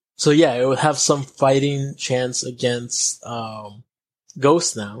 so yeah, it would have some fighting chance against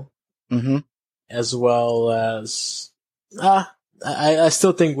Ghost now. Mm-hmm. As well as I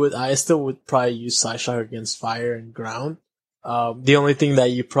still would probably use Psyshock against Fire and Ground. The only thing that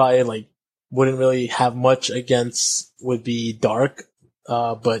you probably like wouldn't really have much against would be Dark.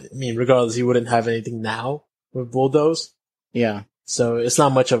 But I mean, regardless, you wouldn't have anything now with Bulldoze. Yeah. So it's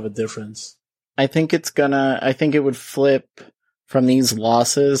not much of a difference. I think it would flip from these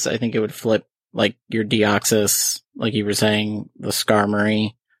losses. I think it would flip like your Deoxys, like you were saying, the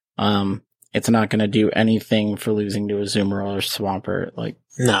Skarmory. It's not going to do anything for losing to a Azumarill or Swampert. Like,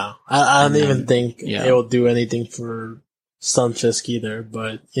 no, I don't even think yeah. it will do anything for Stunfisk either.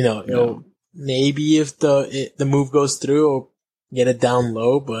 But it'll maybe if the move goes through, it'll get it down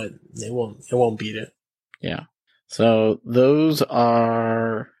low, but it won't beat it. Yeah. So those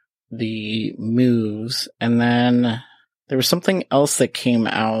are the moves, and then there was something else that came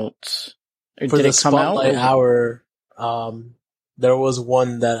out. For did the it come Spotlight out? Hour, there was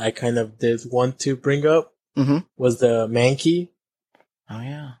one that I kind of did want to bring up. Mm-hmm. Was the Mankey. Oh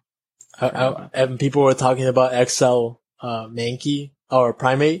yeah. And people were talking about XL Mankey or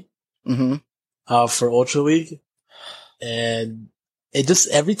Primate for Ultra League, and it just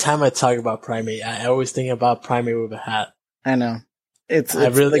every time I talk about Primate, I always think about Primate with a hat. I know. It's I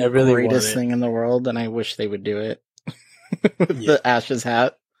really the want greatest it. thing in the world, and I wish they would do it. The Ashes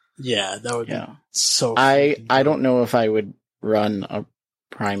hat. Yeah, that would be so. I don't know if I would run a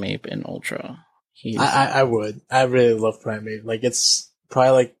Primeape in Ultra. I would. I really love Primate. Like, it's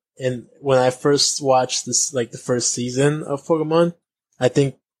probably like when I first watched this, like the first season of Pokemon, I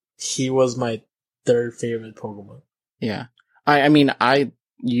think he was my third favorite Pokemon. Yeah. I mean, I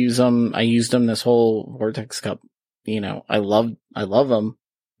use them. I used them this whole Vortex Cup. I love him.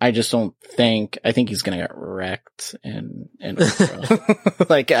 I just don't think, I think he's gonna get wrecked in Ultra.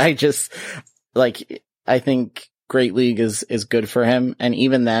 I think Great League is good for him. And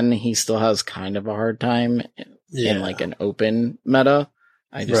even then, he still has kind of a hard time in like an open meta.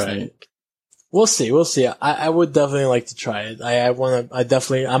 I just think. We'll see. I would definitely like to try it.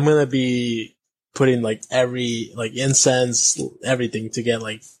 I'm gonna be putting like every, like incense, everything to get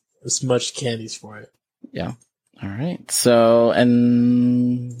like as much candies for it. Yeah. All right. So,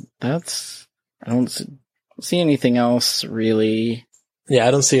 and I don't see anything else really. Yeah,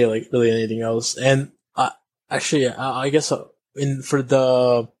 I don't see like really anything else. And actually, I guess for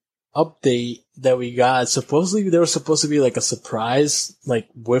the update that we got, supposedly there was supposed to be like a surprise, like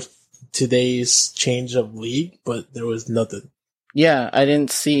with today's change of league, but there was nothing. Yeah, I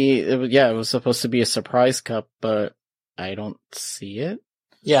didn't see it. It was supposed to be a surprise cup, but I don't see it.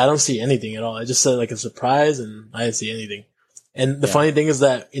 Yeah, I don't see anything at all. I just said like a surprise and I didn't see anything. And the funny thing is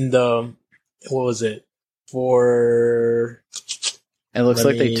that in the, what was it? It looks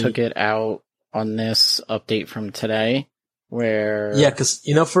like they took it out on this update from today where. Yeah, cause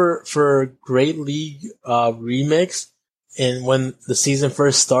for Great League, remix, and when the season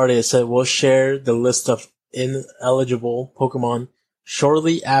first started, it said we'll share the list of ineligible Pokemon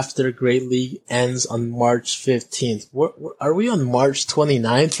shortly after Great League ends on March 15th. Are we on March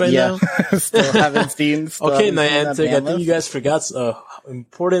 29th right now? Still haven't seen. Okay, Niantic, I think you guys forgot an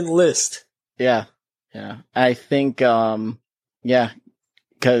important list. Yeah. I think, cause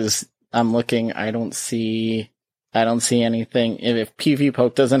I'm looking, I don't see anything. If PV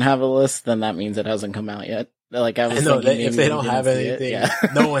Poke doesn't have a list, then that means it hasn't come out yet. Like I know if they don't have anything,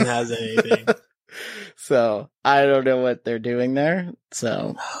 no one has anything. So I don't know what they're doing there.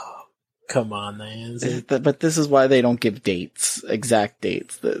 So Come on, man. but this is why they don't give dates, exact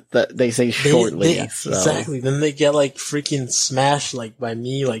dates. That they say shortly. So. Exactly. Then they get like freaking smashed like by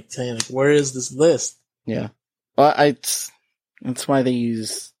me, like saying like, where is this list? Yeah. Well, that's why they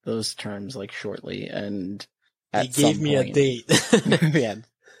use those terms like shortly and He gave me a date. Yeah.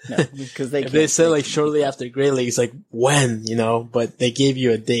 No, because if they said like shortly after Great League, it's like when, but they gave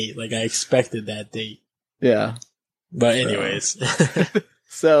you a date. Like I expected that date. Yeah. But anyways.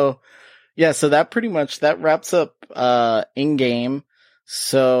 So yeah, so that wraps up in game.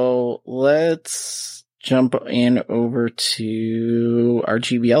 So let's jump in over to our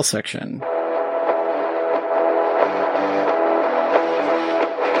GBL section.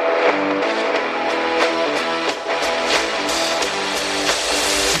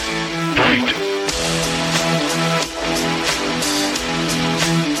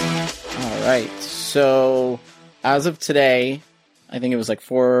 Alright, so as of today, I think it was like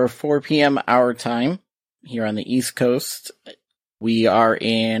 4 p.m. our time here on the East Coast. We are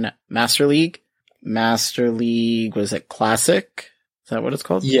in Master League. Master League, was it Classic? Is that what it's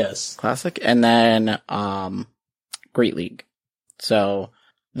called? Yes. Classic. And then Great League. So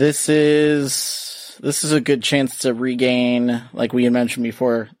this is a good chance to regain, like we had mentioned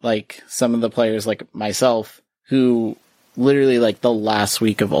before, like some of the players like myself who literally like the last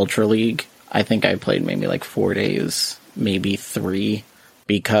week of Ultra League, I think I played maybe like 4 days, maybe 3,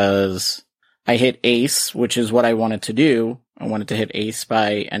 because I hit Ace, which is what I wanted to do. I wanted to hit Ace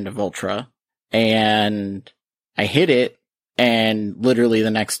by end of Ultra, and I hit it, and literally the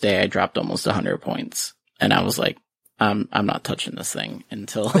next day I dropped almost 100 points, and I was like, I'm not touching this thing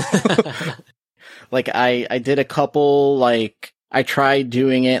until like I did a couple, like I tried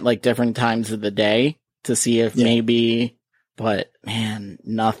doing it like different times of the day to see if maybe, but man,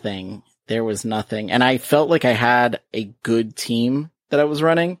 nothing. There was nothing. And I felt like I had a good team that I was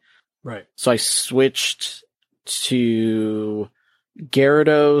running. Right. So I switched to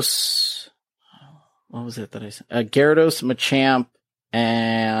Gyarados. What was it that I said? Gyarados, Machamp,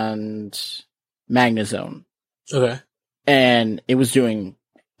 and Magnezone. Okay. And it was doing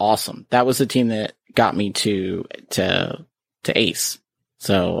awesome. That was the team that got me to Ace.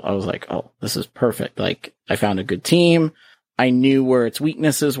 So I was like, oh, this is perfect. Like, I found a good team. I knew where its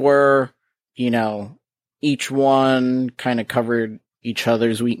weaknesses were. Each one kind of covered each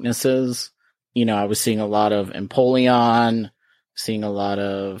other's weaknesses. I was seeing a lot of Empoleon, seeing a lot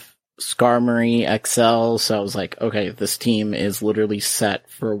of Skarmory XL. So I was like, okay, this team is literally set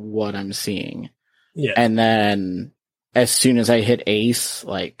for what I'm seeing. Yeah. And then as soon as I hit Ace,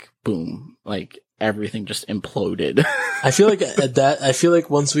 like, boom, like everything just imploded. I feel like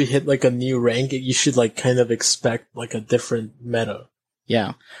once we hit like a new rank, you should like kind of expect like a different meta.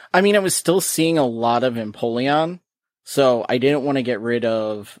 Yeah. I mean, I was still seeing a lot of Empoleon, so I didn't want to get rid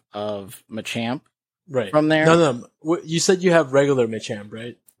of Machamp from there. No. You said you have regular Machamp,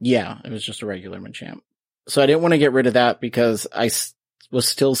 right? Yeah, it was just a regular Machamp. So I didn't want to get rid of that because I was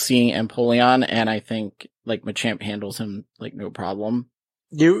still seeing Empoleon, and I think like Machamp handles him like no problem.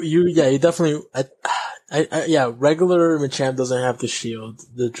 You definitely. Regular Machamp doesn't have the shield,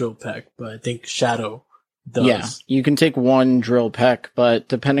 the Drill Peck, but I think Shadow does. Yeah, you can take one Drill Peck, but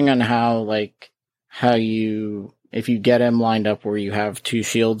depending on if you get him lined up where you have 2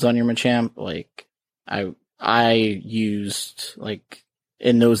 shields on your Machamp, like I used, like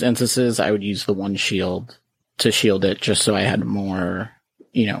in those instances, I would use the 1 shield to shield it just so I had more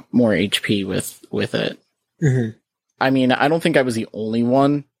HP with it. Mm-hmm. I mean, I don't think I was the only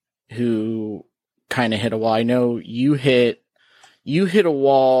one who kind of hit a wall. I know you hit a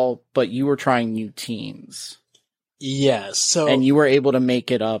wall, but you were trying new teams. Yeah, and you were able to make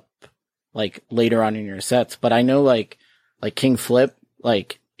it up like later on in your sets. But I know like King Flip,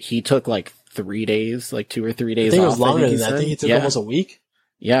 like he took like 3 days, like 2 or 3 days. I think off, it was longer than that. I think he took almost a week.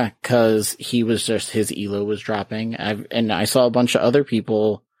 Yeah, because his elo was dropping. And I saw a bunch of other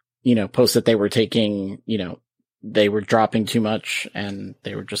people, post that they were taking, they were dropping too much, and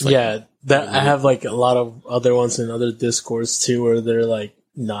they were just like, I have like a lot of other ones in other Discords too, where they're like,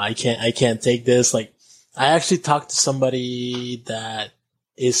 no, I can't take this. Like, I actually talked to somebody that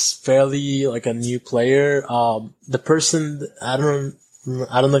is fairly like a new player. The person, I don't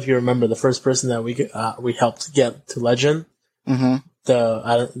know if you remember the first person that we helped get to Legend. Mm-hmm.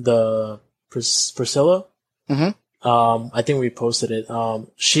 The Priscilla. Mm-hmm. I think we posted it.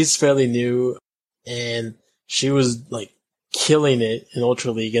 She's fairly new, and she was like killing it in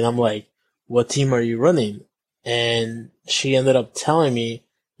Ultra League, and I'm like, what team are you running? And she ended up telling me,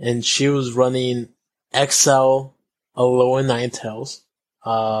 and she was running XL, Alolan Ninetales,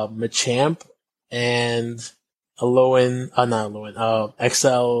 Machamp, and a XL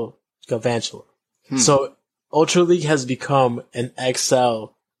Galvantula. So Ultra League has become an XL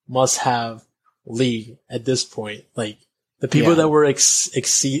must-have league at this point. Like the people that were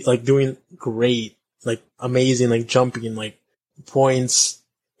exceed like doing great, like amazing, like jumping like points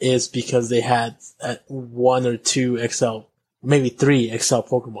is because they had one or two XL, maybe 3 XL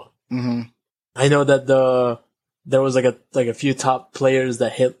Pokemon. Mm-hmm. I know that there was like a few top players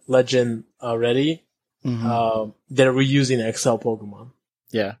that hit Legend already. Mm-hmm. They're reusing XL Pokemon.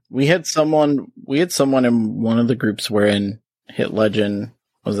 Yeah, we had someone in one of the groups we're in hit Legend.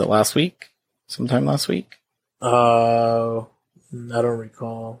 Was it last week? Sometime last week? I don't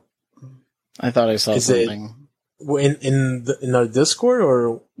recall. I thought I saw something. In our Discord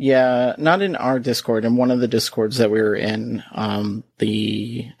or? Yeah, not in our Discord, in one of the Discords that we were in. I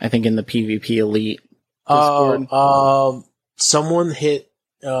think in the PvP Elite Discord. Someone hit,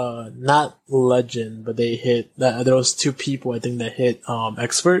 not Legend, but they hit, there was 2 people I think that hit,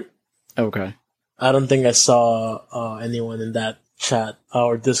 Expert. Okay. I don't think I saw, anyone in that chat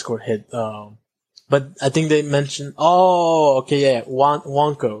or Discord hit, but I think they mentioned,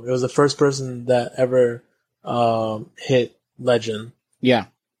 Wonko. It was the first person that ever, hit Legend. Yeah.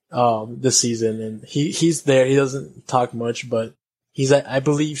 This season, and he's there. He doesn't talk much, but I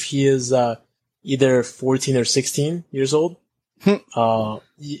believe he is, either 14 or 16 years old.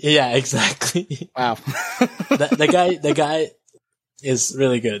 Yeah, exactly. Wow. the guy is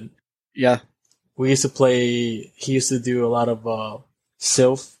really good. Yeah. He used to do a lot of,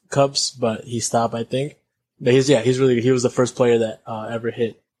 Sylph Cups, but he stopped, I think. But he's really good. He was the first player that, ever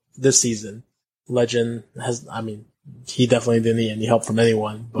hit this season. Legend he definitely didn't need any help from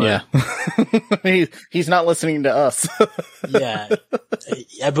anyone. But yeah. He's not listening to us. Yeah.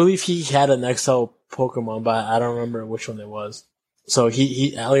 I believe he had an XL Pokemon, but I don't remember which one it was. So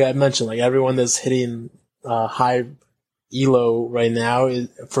he like I mentioned, like everyone that's hitting, high elo right now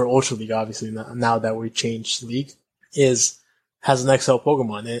for Ultra League, obviously, now that we changed league, has an XL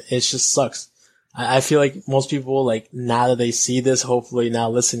Pokemon. It just sucks. I feel like most people, like, now that they see this, hopefully now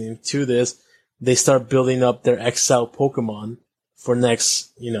listening to this, they start building up their XL Pokemon for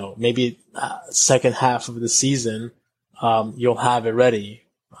next, maybe second half of the season. You'll have it ready.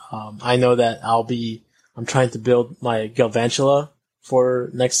 I know that I'm trying to build my Galvantula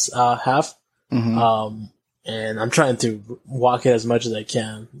for next half. Mm-hmm. And I'm trying to walk it as much as I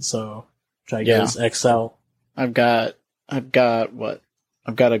can. So try to get this XL. I've got a Galarian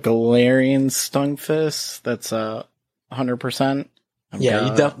Stunfisk that's 100%.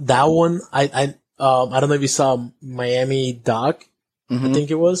 That one. I don't know if you saw Miami Doc. Mm-hmm. I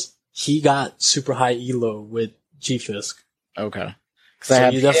think it was. He got super high elo with G-Fisk. Okay. So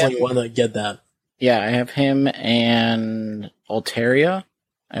you definitely want to get that. Yeah, I have him and Altaria.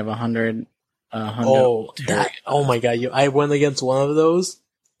 I have 100. Oh my god! I went against one of those.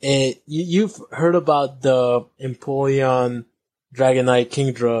 And you've heard about the Empoleon Dragonite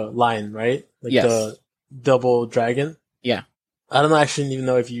Kingdra line, right? Like the double dragon. Yeah. I don't actually even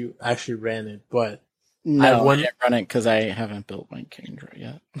know if you actually ran it, but no, I didn't run it because I haven't built my Kingdra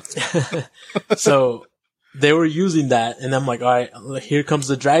yet. So they were using that, and I'm like, all right, here comes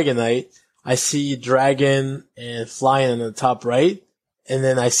the Dragonite. I see dragon and flying on the top right, and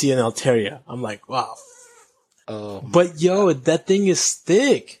then I see an Altaria. I'm like, wow. Oh. But that thing is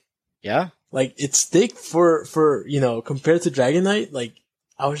thick. Yeah. Like, it's thick for compared to Dragonite. Like,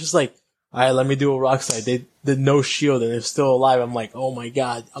 I was just like, all right, let me do a rock slide. They did no shield and it's still alive. I'm like, oh my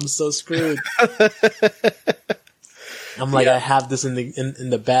god, I'm so screwed. I'm like, I have this in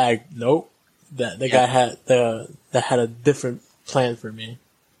the bag. Nope. That guy had a different plan for me.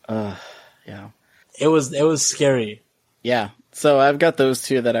 Yeah. It was scary. Yeah. So I've got those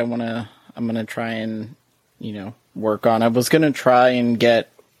two that I'm gonna try and, work on. I was gonna try and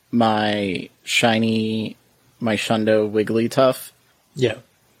get my Shundo Wigglytuff. Yeah.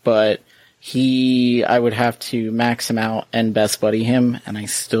 But I would have to max him out and best buddy him, and I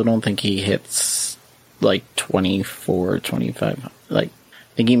still don't think he hits like 24, 25. Like,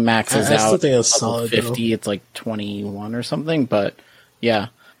 I think he maxes I out still think level it's solid, 50. though. It's like 21 or something, but yeah.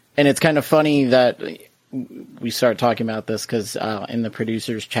 And it's kind of funny that we start talking about this because in the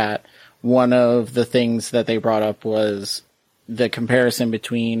producers chat, one of the things that they brought up was the comparison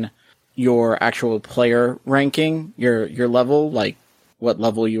between your actual player ranking, your level, like what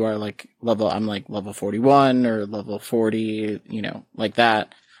level you are, I'm like level 41 or level 40, like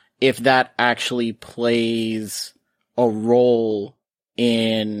that. If that actually plays a role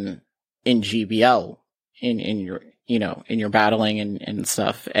in GBL, in your battling and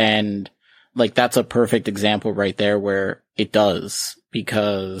stuff. And like, that's a perfect example right there where it does,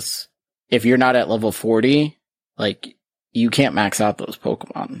 because if you're not at level 40, like, you can't max out those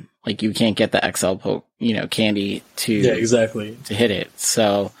Pokemon. Like, you can't get the XL candy Yeah, exactly. to hit it.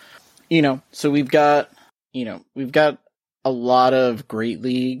 So, so we've got a lot of Great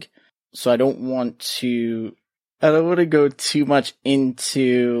League. So I don't want to go too much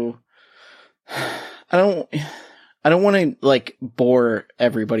into, I don't want to like bore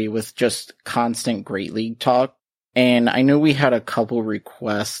everybody with just constant Great League talk. And I know we had a couple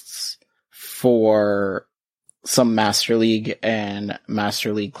requests for some Master League and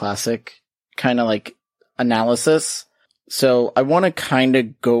Master League Classic kind of like analysis. So I want to kind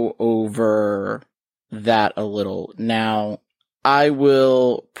of go over that a little. Now, I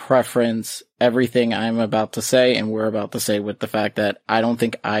will preference everything I'm about to say and we're about to say with the fact that I don't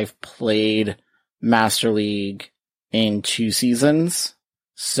think I've played Master League in 2 seasons.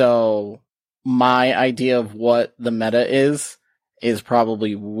 So my idea of what the meta is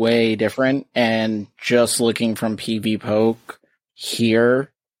probably way different. And just looking from PV Poke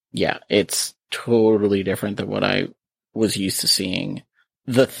here, yeah, it's totally different than what I was used to seeing.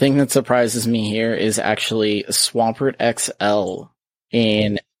 The thing that surprises me here is actually Swampert XL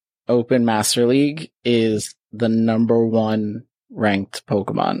in Open Master League is the number 1 ranked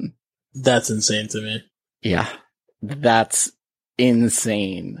Pokemon. That's insane to me. Yeah, that's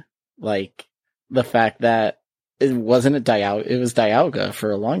insane. Like, the fact that it wasn't it was Dialga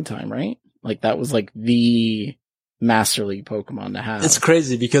for a long time, right? Like, that was like the Master League Pokemon to have. It's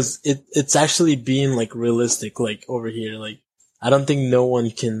crazy because it's actually being like realistic, like over here. Like, I don't think no one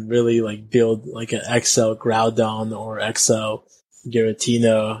can really like build like an XL Groudon or XL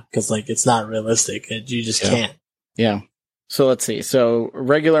Giratina because like it's not realistic. You just can't. Yeah. So let's see. So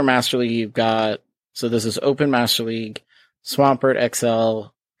regular Master League, you've got, so this is Open Master League, Swampert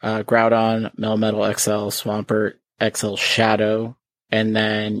XL, Groudon, Melmetal XL, Swampert XL Shadow, and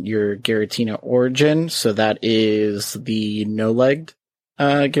then your Giratina Origin. So that is the no-legged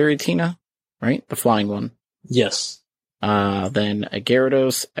Giratina, right? The flying one. Yes. Then a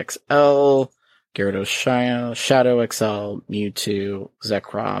Gyarados XL, Gyarados Shadow XL, Mewtwo,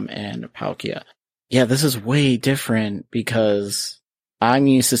 Zekrom, and Palkia. Yeah, this is way different because I'm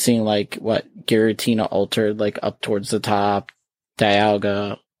used to seeing like Giratina altered like up towards the top,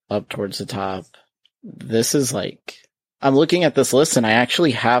 Dialga up towards the top. This is like, I'm looking at this list and I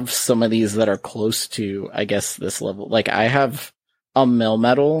actually have some of these that are close to, I guess, this level. Like, I have a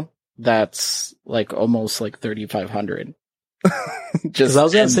Melmetal that's like almost like 3,500. Because I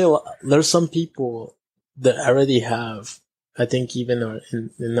was gonna say, there's some people that already have, I think even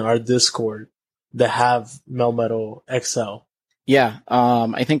in our Discord, that have Melmetal XL. Yeah,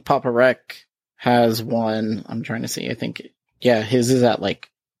 I think Papa Rec has one. I'm trying to see. I think, yeah, his is at like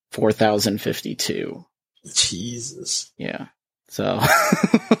 4,052. Jesus. Yeah. So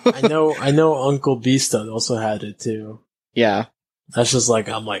I know Uncle Beasta also had it too. Yeah. That's just like,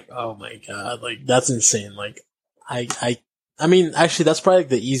 I'm like, oh my god, like that's insane. Like I mean, actually that's probably like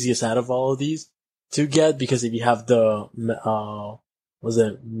the easiest out of all of these to get because if you have the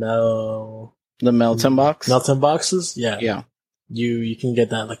the Melton box? Melton boxes? Yeah. Yeah. You can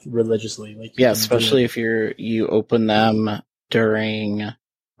get that like religiously. Like, yeah, especially if you open them during,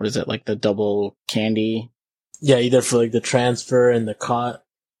 what is it, like the double candy? Yeah, either for like the transfer and the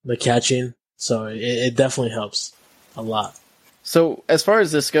catching. So it definitely helps a lot. So as far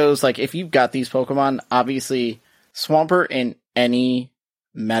as this goes, like if you've got these Pokemon, obviously Swampert in any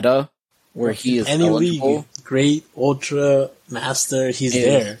meta where he is any eligible, league, great, ultra, master, he's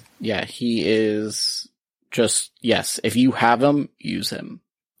there. Yeah, he is just, yes, if you have him, use him.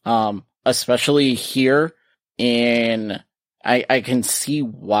 Especially here I can see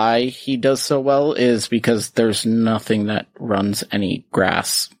why he does so well is because there's nothing that runs any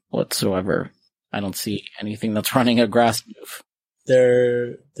grass whatsoever. I don't see anything that's running a grass move.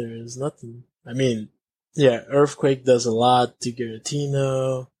 There's nothing. I mean, yeah, Earthquake does a lot to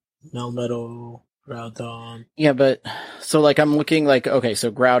Giratina, Melmetal, Groudon. Yeah, but, so like I'm looking like, okay,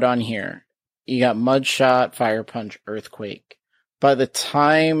 so Groudon here. You got Mud Shot, Fire Punch, Earthquake. By the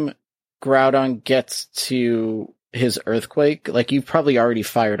time Groudon gets to his Earthquake, like you've probably already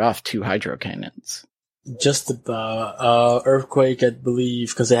fired off 2 Hydro Cannons. Just about, Earthquake, I believe,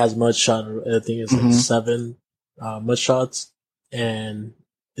 because it has Mud Shot, I think it's like 7, Mud Shots, and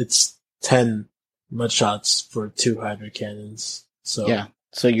it's 10 Mud Shots for 2 Hydro Cannons. So. Yeah.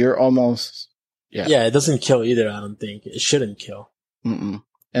 So you're almost, yeah. Yeah, it doesn't kill either, I don't think. It shouldn't kill. Mm-mm.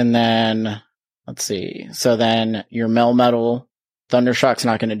 And then, let's see. So then your Melmetal, Thundershock's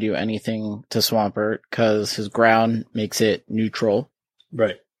not going to do anything to Swampert because his ground makes it neutral.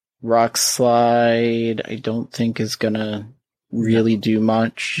 Right. Rock Slide, I don't think is going to really do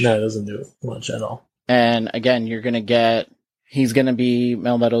much. No, it doesn't do much at all. And again, he's going to be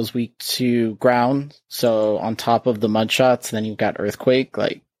Melmetal's weak to ground. So on top of the mud shots, then you've got Earthquake.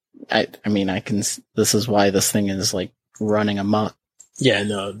 Like, this is why this thing is like running amok. Yeah,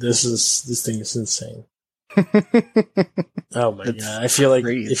 no, this thing is insane. Oh my god. I feel like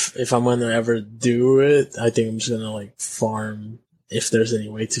crazy. if I'm gonna ever do it, I think I'm just gonna like farm, if there's any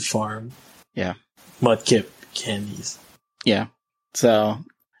way to farm. Yeah. Mudkip candies. Yeah. So,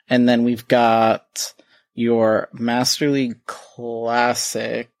 and then we've got your Master League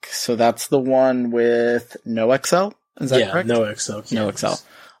Classic. So that's the one with no XL? Is that correct? No XL candies. No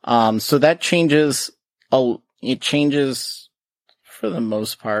XL. So that changes, it changes for the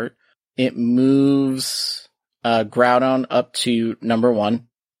most part. It moves Groudon up to number 1,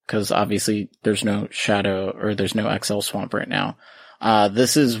 because obviously there's no Shadow, or there's no XL Swamp right now.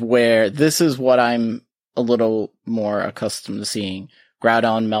 This is what I'm a little more accustomed to seeing.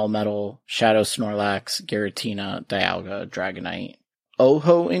 Groudon, Melmetal, Shadow Snorlax, Giratina, Dialga, Dragonite.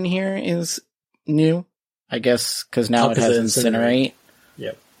 Oho in here is new, I guess, because now it has Incinerate.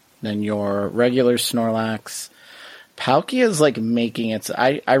 Yep. Then your regular Snorlax. Palkia is like making its...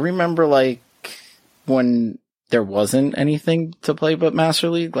 I remember like when there wasn't anything to play but Master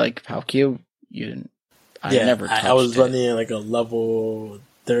League, like Palkia, I never touched I was it. running like a level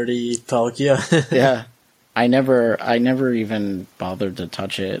 30 Palkia. Yeah. I never even bothered to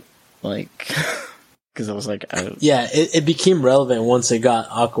touch it, like, because I was like, yeah, it became relevant once it got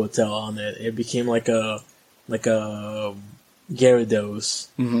Aqua Tail on it. It became like a Gyarados.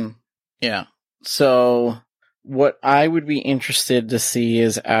 Mm-hmm. Yeah. So what I would be interested to see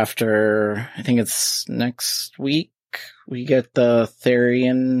is after, I think it's next week, we get the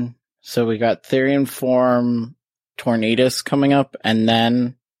Therian. So we got Therian form Tornadus coming up, and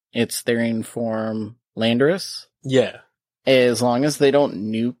then it's Therian form Landorus. Yeah. As long as they don't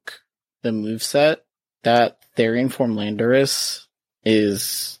nuke the moveset, that Therian form Landorus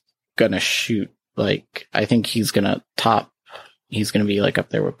is gonna shoot. Like, I think he's gonna be like up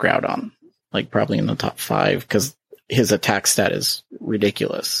there with Groudon. Like, probably in the top 5, because his attack stat is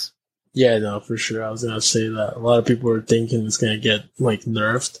ridiculous. Yeah, no, for sure. I was gonna say that. A lot of people were thinking it's gonna get, like,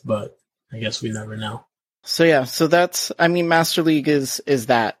 nerfed, but I guess we never know. So yeah, so that's, I mean, Master League is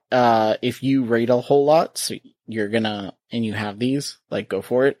that, if you raid a whole lot, so and you have these, like, go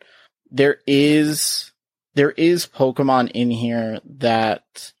for it. There is Pokemon in here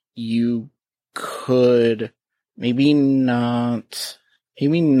that you could, maybe not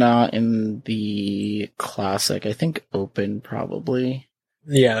in the Classic, I think Open probably.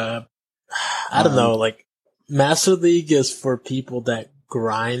 Yeah. I don't know, like, Master League is for people that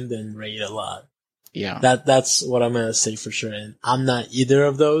grind and raid a lot. Yeah. That's what I'm gonna say for sure. And I'm not either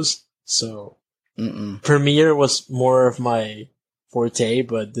of those. So Mm-mm. Premier was more of my forte,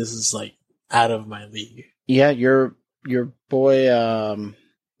 but this is like out of my league. Yeah, your boy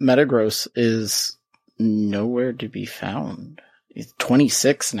Metagross is nowhere to be found. He's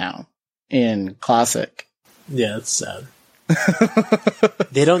 26 now in Classic. Yeah, it's sad.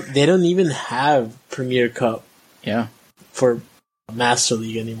 They don't even have Premier Cup. Yeah. For Master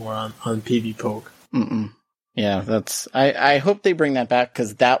League anymore on PV Poke. Mm-mm. Yeah, that's. I hope they bring that back,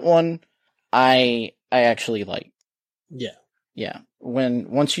 because that one I actually like. Yeah. Yeah.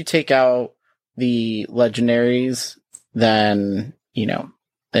 Once you take out the legendaries, then then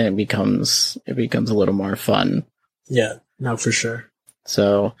it becomes a little more fun. Yeah, no, for sure.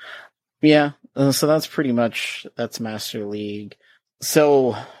 So yeah, so that's Master League.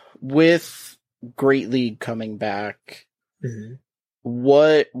 So with Great League coming back, mm-hmm.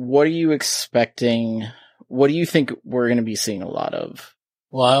 What are you expecting? What do you think we're going to be seeing a lot of?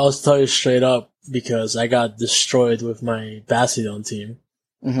 Well, I'll tell you straight up, because I got destroyed with my Bastiodon team.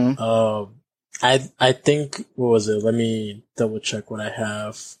 Mm-hmm. I think, what was it? Let me double check what I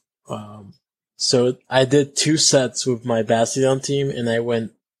have. So I did 2 sets with my Bastiodon team, and I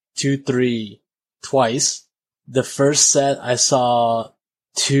went 2-3 twice. The first set, I saw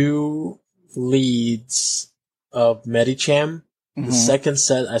 2 leads of Medicham. Mm-hmm. The second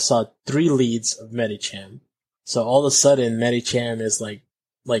set, I saw 3 leads of Medicham. So all of a sudden, Medicham is like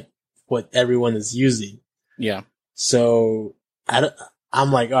what everyone is using. Yeah. So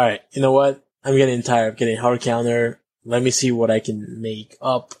I'm like, all right, you know what? I'm getting tired of getting hard counter. Let me see what I can make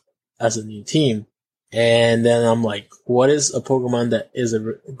up as a new team. And then I'm like, what is a Pokemon that is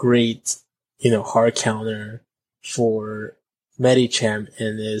a great, hard counter for Medicham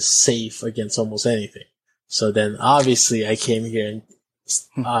and is safe against almost anything? So then obviously I came here and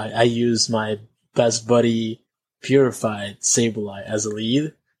I used my best buddy Purified Sableye as a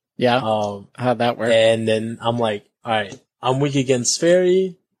lead. Yeah. How'd that work? And then I'm like, all right, I'm weak against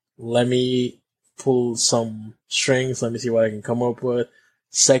Fairy. Let me pull some strings. Let me see what I can come up with.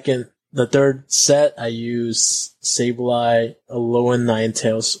 The third set, I use Sableye, Alolan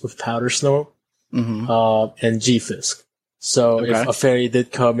Ninetales with Powder Snow, and G-Fisk. So if a Fairy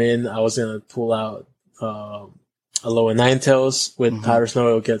did come in, I was gonna pull out, Alolan Ninetales with Powder Snow.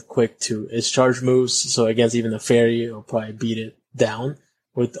 It'll get quick to its charge moves. So against even a Fairy, it'll probably beat it down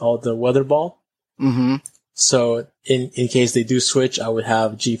with all the Weather Ball. So in case they do switch, I would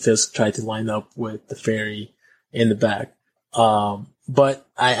have G-Fisk try to line up with the Fairy in the back. But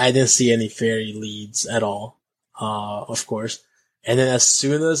I didn't see any Fairy leads at all, of course. And then as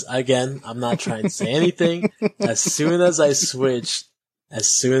soon as, again, I'm not trying to say anything, as soon as I switched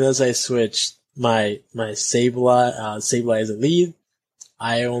my Sableye as a lead,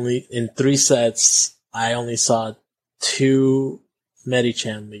 in 3 sets, I only saw 2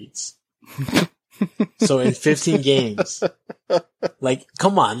 Medicham leads. So in 15 games, like,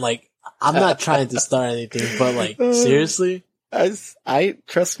 come on, like, I'm not trying to start anything, but like, seriously? I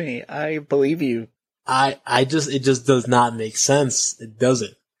trust me, I believe you. it just does not make sense. It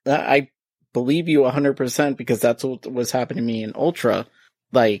doesn't. I believe you 100% because that's what was happening to me in Ultra.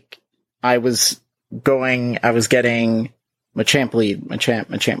 Like, I was getting Machamp lead,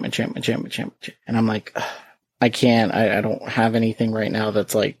 Machamp. And I'm like, I can't, I don't have anything right now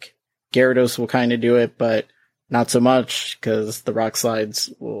that's like, Gyarados will kind of do it, but not so much because the rock slides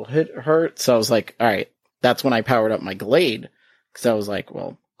will hurt. So I was like, all right, that's when I powered up my Glade. Because I was like,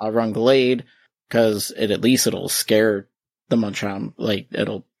 well, I'll run Glade because at least it'll scare the Machamp. Like,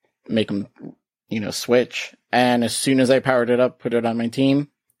 it'll make him, switch. And as soon as I powered it up, put it on my team,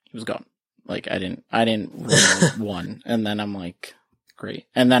 he was gone. Like, I didn't run one. And then I'm like, great.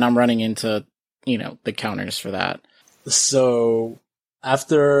 And then I'm running into, the counters for that. So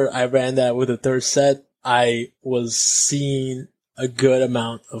after I ran that with the third set, I was seeing a good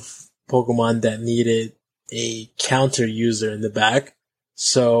amount of Pokemon that needed a counter user in the back.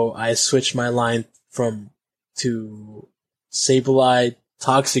 So I switched my line to Sableye,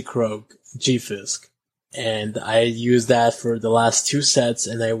 Toxicroak, G-Fisk. And I used that for the last 2 sets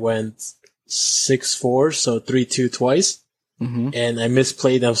and I went 6-4, so 3-2 twice. And I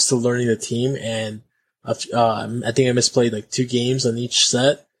misplayed. I was still learning the team and I think I misplayed like 2 games on each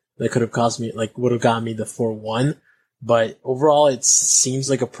set that could have cost me, would have got me the 4-1. But overall, it seems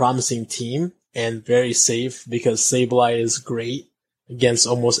like a promising team and very safe because Sableye is great against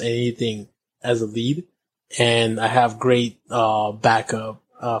almost anything as a lead. And I have great, backup,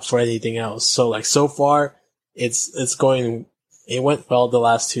 for anything else. So so far, it went well the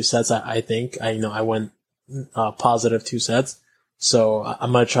last 2 sets, I think. I went, positive 2 sets. So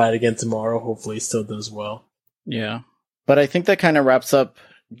I'm going to try it again tomorrow. Hopefully it still does well. Yeah. But I think that kind of wraps up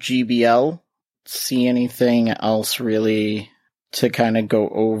GBL. See anything else really to kind of go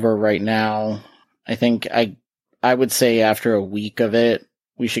over right now? I think I would say after a week of it,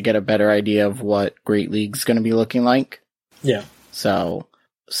 we should get a better idea of what Great League's going to be looking like. Yeah. So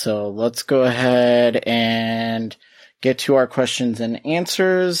let's go ahead and get to our questions and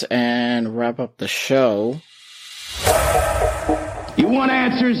answers and wrap up the show. You want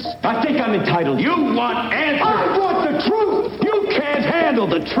answers? I think I'm entitled. You want answers? I want the truth! You can't handle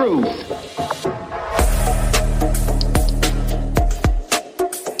the truth!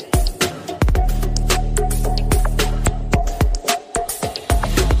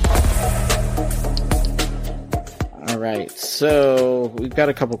 All right, so we've got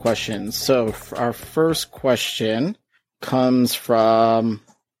a couple questions. So our first question comes from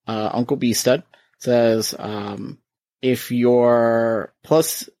Uncle Beasted. It says, if you're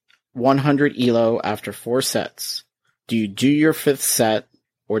plus 100 ELO after 4 sets, do you do your 5th set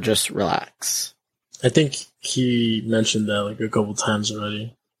or just relax? I think he mentioned that a couple times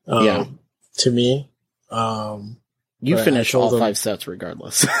already. Yeah. To me. You finish all 5 sets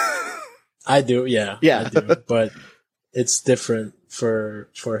regardless. I do, yeah. Yeah. I do, but it's different for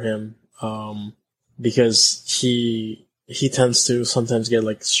him, because he tends to sometimes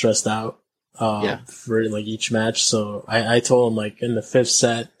get stressed out, for each match. So I told him in the 5th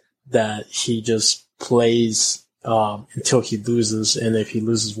set that he just plays, until he loses. And if he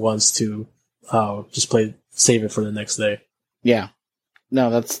loses once to, just save it for the next day. Yeah. No,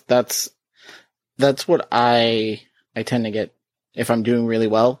 that's what I tend to get if I'm doing really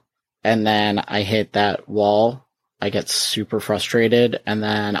well and then I hit that wall. I get super frustrated and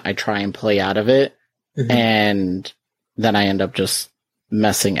then I try and play out of it. And then I end up just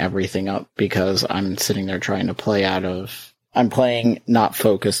messing everything up because I'm sitting there trying to play I'm playing not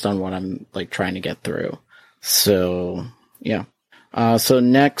focused on what I'm trying to get through. So yeah. So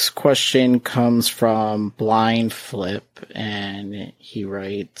next question comes from Blind Flip, and he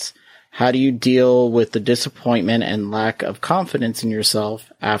writes, how do you deal with the disappointment and lack of confidence in yourself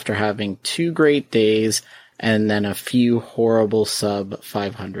after having 2 great days and then a few horrible sub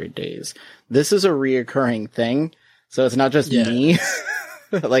 500 days? This is a reoccurring thing, so it's not just me.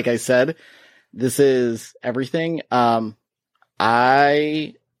 Like I said, this is everything. I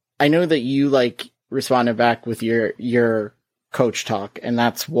know that you like responded back with your coach talk, and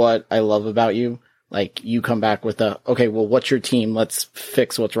that's what I love about you. Like, you come back with okay, well, what's your team? Let's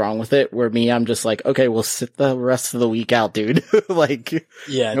fix what's wrong with it. Where me, I'm just like, okay, we'll sit the rest of the week out, dude. Like,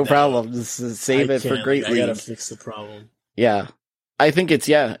 no problem. Just save it for great league. I gotta fix the problem. Yeah. I think it's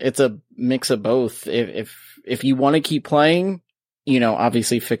a mix of both. If you want to keep playing,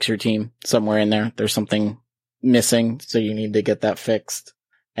 obviously fix your team somewhere in there. There's something missing, so you need to get that fixed.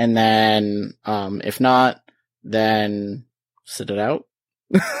 And then, if not, then sit it out.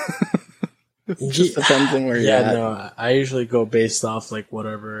 It just depends on where you're at. No, I usually go based off like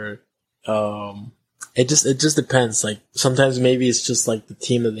whatever. It just depends. Like, sometimes maybe it's just like the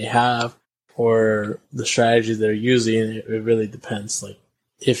team that they have or the strategy they're using. It really depends. Like,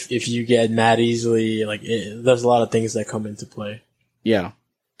 if you get mad easily, like there's a lot of things that come into play. Yeah.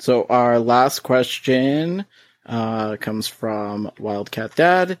 So our last question comes from Wildcat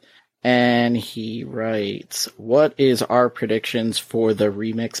Dad, and he writes, what is our predictions for the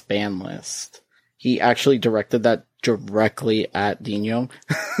remix ban list? He actually directed that directly at Dino.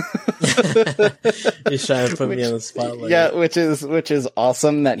 He's trying to put me on the spotlight. Yeah, which is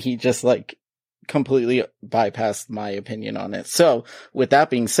awesome that he just like completely bypassed my opinion on it. So with that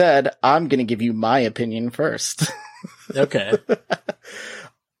being said, I'm going to give you my opinion first. Okay.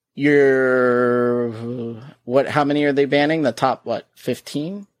 How many are they banning? The top,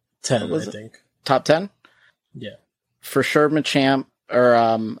 15? 10, I think. Top 10? Yeah. For sure, Machamp, or,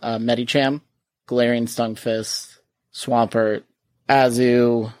 Medicham, Galarian Stunfisk, Swampert,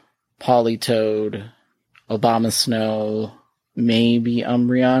 Azu, Politoed, Abomasnow, maybe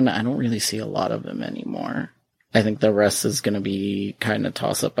Umbreon. I don't really see a lot of them anymore. I think the rest is going to be kind of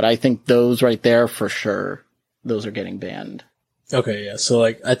toss up, but I think those right there for sure, those are getting banned. Okay, yeah. So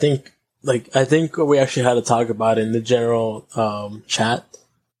I think we actually had to talk about it in the general chat.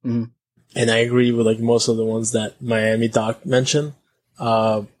 Mm-hmm. And I agree with like most of the ones that Miami Doc mentioned.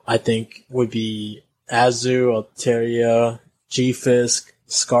 I think would be Azu, Altaria, G-Fisk,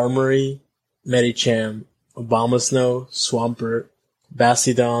 Skarmory, Medicham, Abomasnow, Swampert,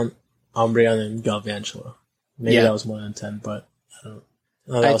 Bastiodon, Umbreon, and Galvantula. Maybe that was more than 10, but I don't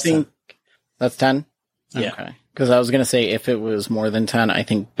know. I think 10. That's 10? Yeah. Okay. Because I was going to say, if it was more than 10, I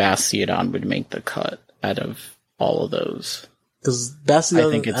think Bastiodon would make the cut out of all of those. Because Bastiodon,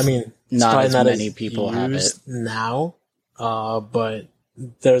 I think it's not probably as not many as people have it now, but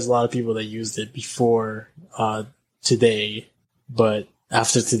there's a lot of people that used it before today. But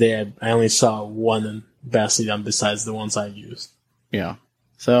after today, I only saw one Bastiodon besides the ones I used. Yeah.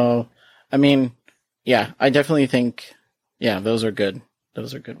 So, I mean, yeah, I definitely think, those are good.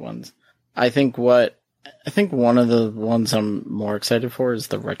 Those are good ones. I think one of the ones I'm more excited for is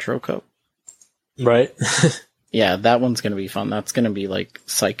the Retro Cup. Right? Yeah, that one's going to be fun. That's going to be like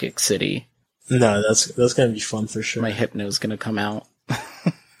Psychic City. No, that's going to be fun for sure. My Hypno's going to come out.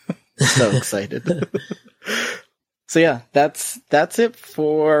 So excited. So yeah, that's it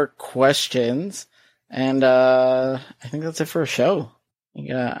for questions. And I think that's it for a show.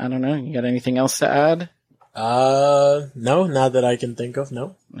 I don't know, you got anything else to add? No, not that I can think of,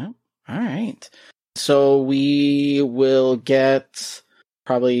 no. No? All right. So we will get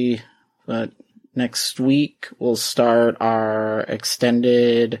probably next week, we'll start our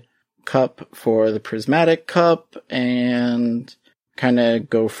extended cup for the Prismatic Cup and kind of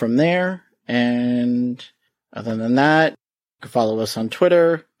go from there. And other than that, you can follow us on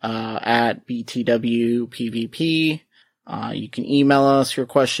Twitter at BTWPVP. You can email us your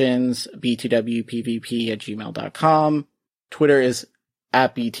questions, btwpvp@gmail.com. Twitter is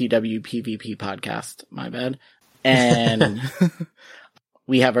at BTWPVP podcast. My bad. And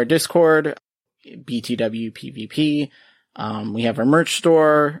we have our Discord, BTWPVP. We have our merch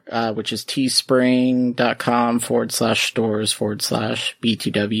store, which is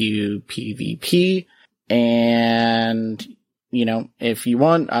teespring.com/stores/BTWPVP. And, if you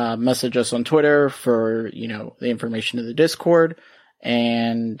want, message us on Twitter for, the information to the Discord.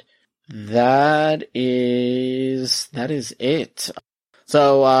 And that is it.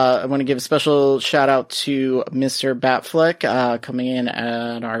 So, I want to give a special shout out to Mr. Batfleck, coming in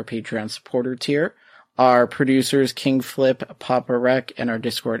at our Patreon supporter tier. Our producers, King Flip, Papa Rec, and our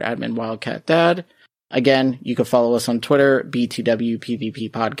Discord admin, Wildcat Dad. Again, you can follow us on Twitter,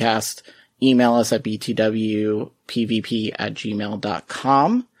 B2WPVP Podcast. Email us at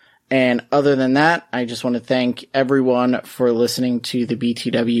b2wpvp@gmail.com. And other than that, I just want to thank everyone for listening to the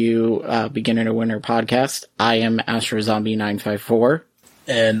B2W Beginner to Winner podcast. I am AstroZombie954.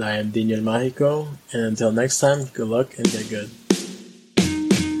 And I am Daniel Mágico. And until next time, good luck and get good.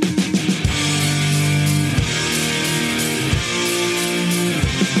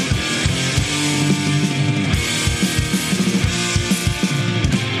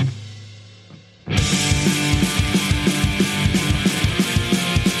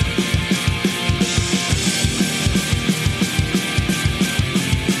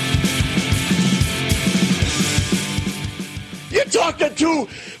 Talking to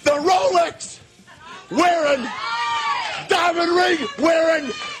the Rolex wearing, diamond ring wearing,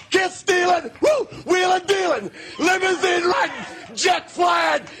 kiss stealing, woo, wheeling dealing, limousine riding, jet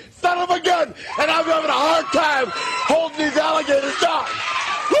flying, son of a gun, and I'm having a hard time holding these alligators down.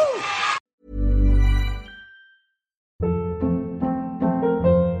 Woo!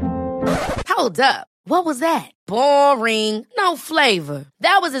 Hold up. What was that? Boring. No flavor.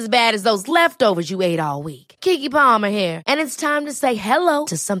 That was as bad as those leftovers you ate all week. Keke Palmer here. And it's time to say hello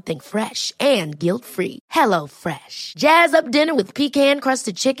to something fresh and guilt-free. Hello Fresh. Jazz up dinner with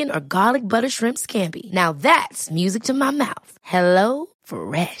pecan-crusted chicken or garlic butter shrimp scampi. Now that's music to my mouth. Hello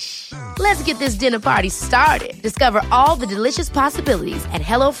Fresh. Let's get this dinner party started. Discover all the delicious possibilities at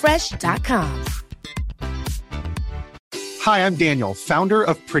HelloFresh.com. Hi, I'm Daniel, founder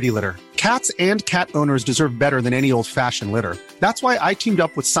of Pretty Litter. Cats and cat owners deserve better than any old-fashioned litter. That's why I teamed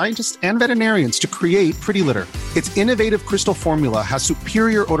up with scientists and veterinarians to create Pretty Litter. Its innovative crystal formula has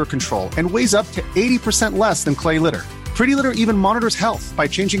superior odor control and weighs up to 80% less than clay litter. Pretty Litter even monitors health by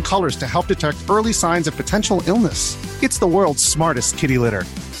changing colors to help detect early signs of potential illness. It's the world's smartest kitty litter.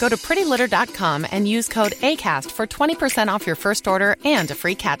 Go to prettylitter.com and use code ACAST for 20% off your first order and a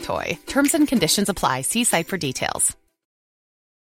free cat toy. Terms and conditions apply. See site for details.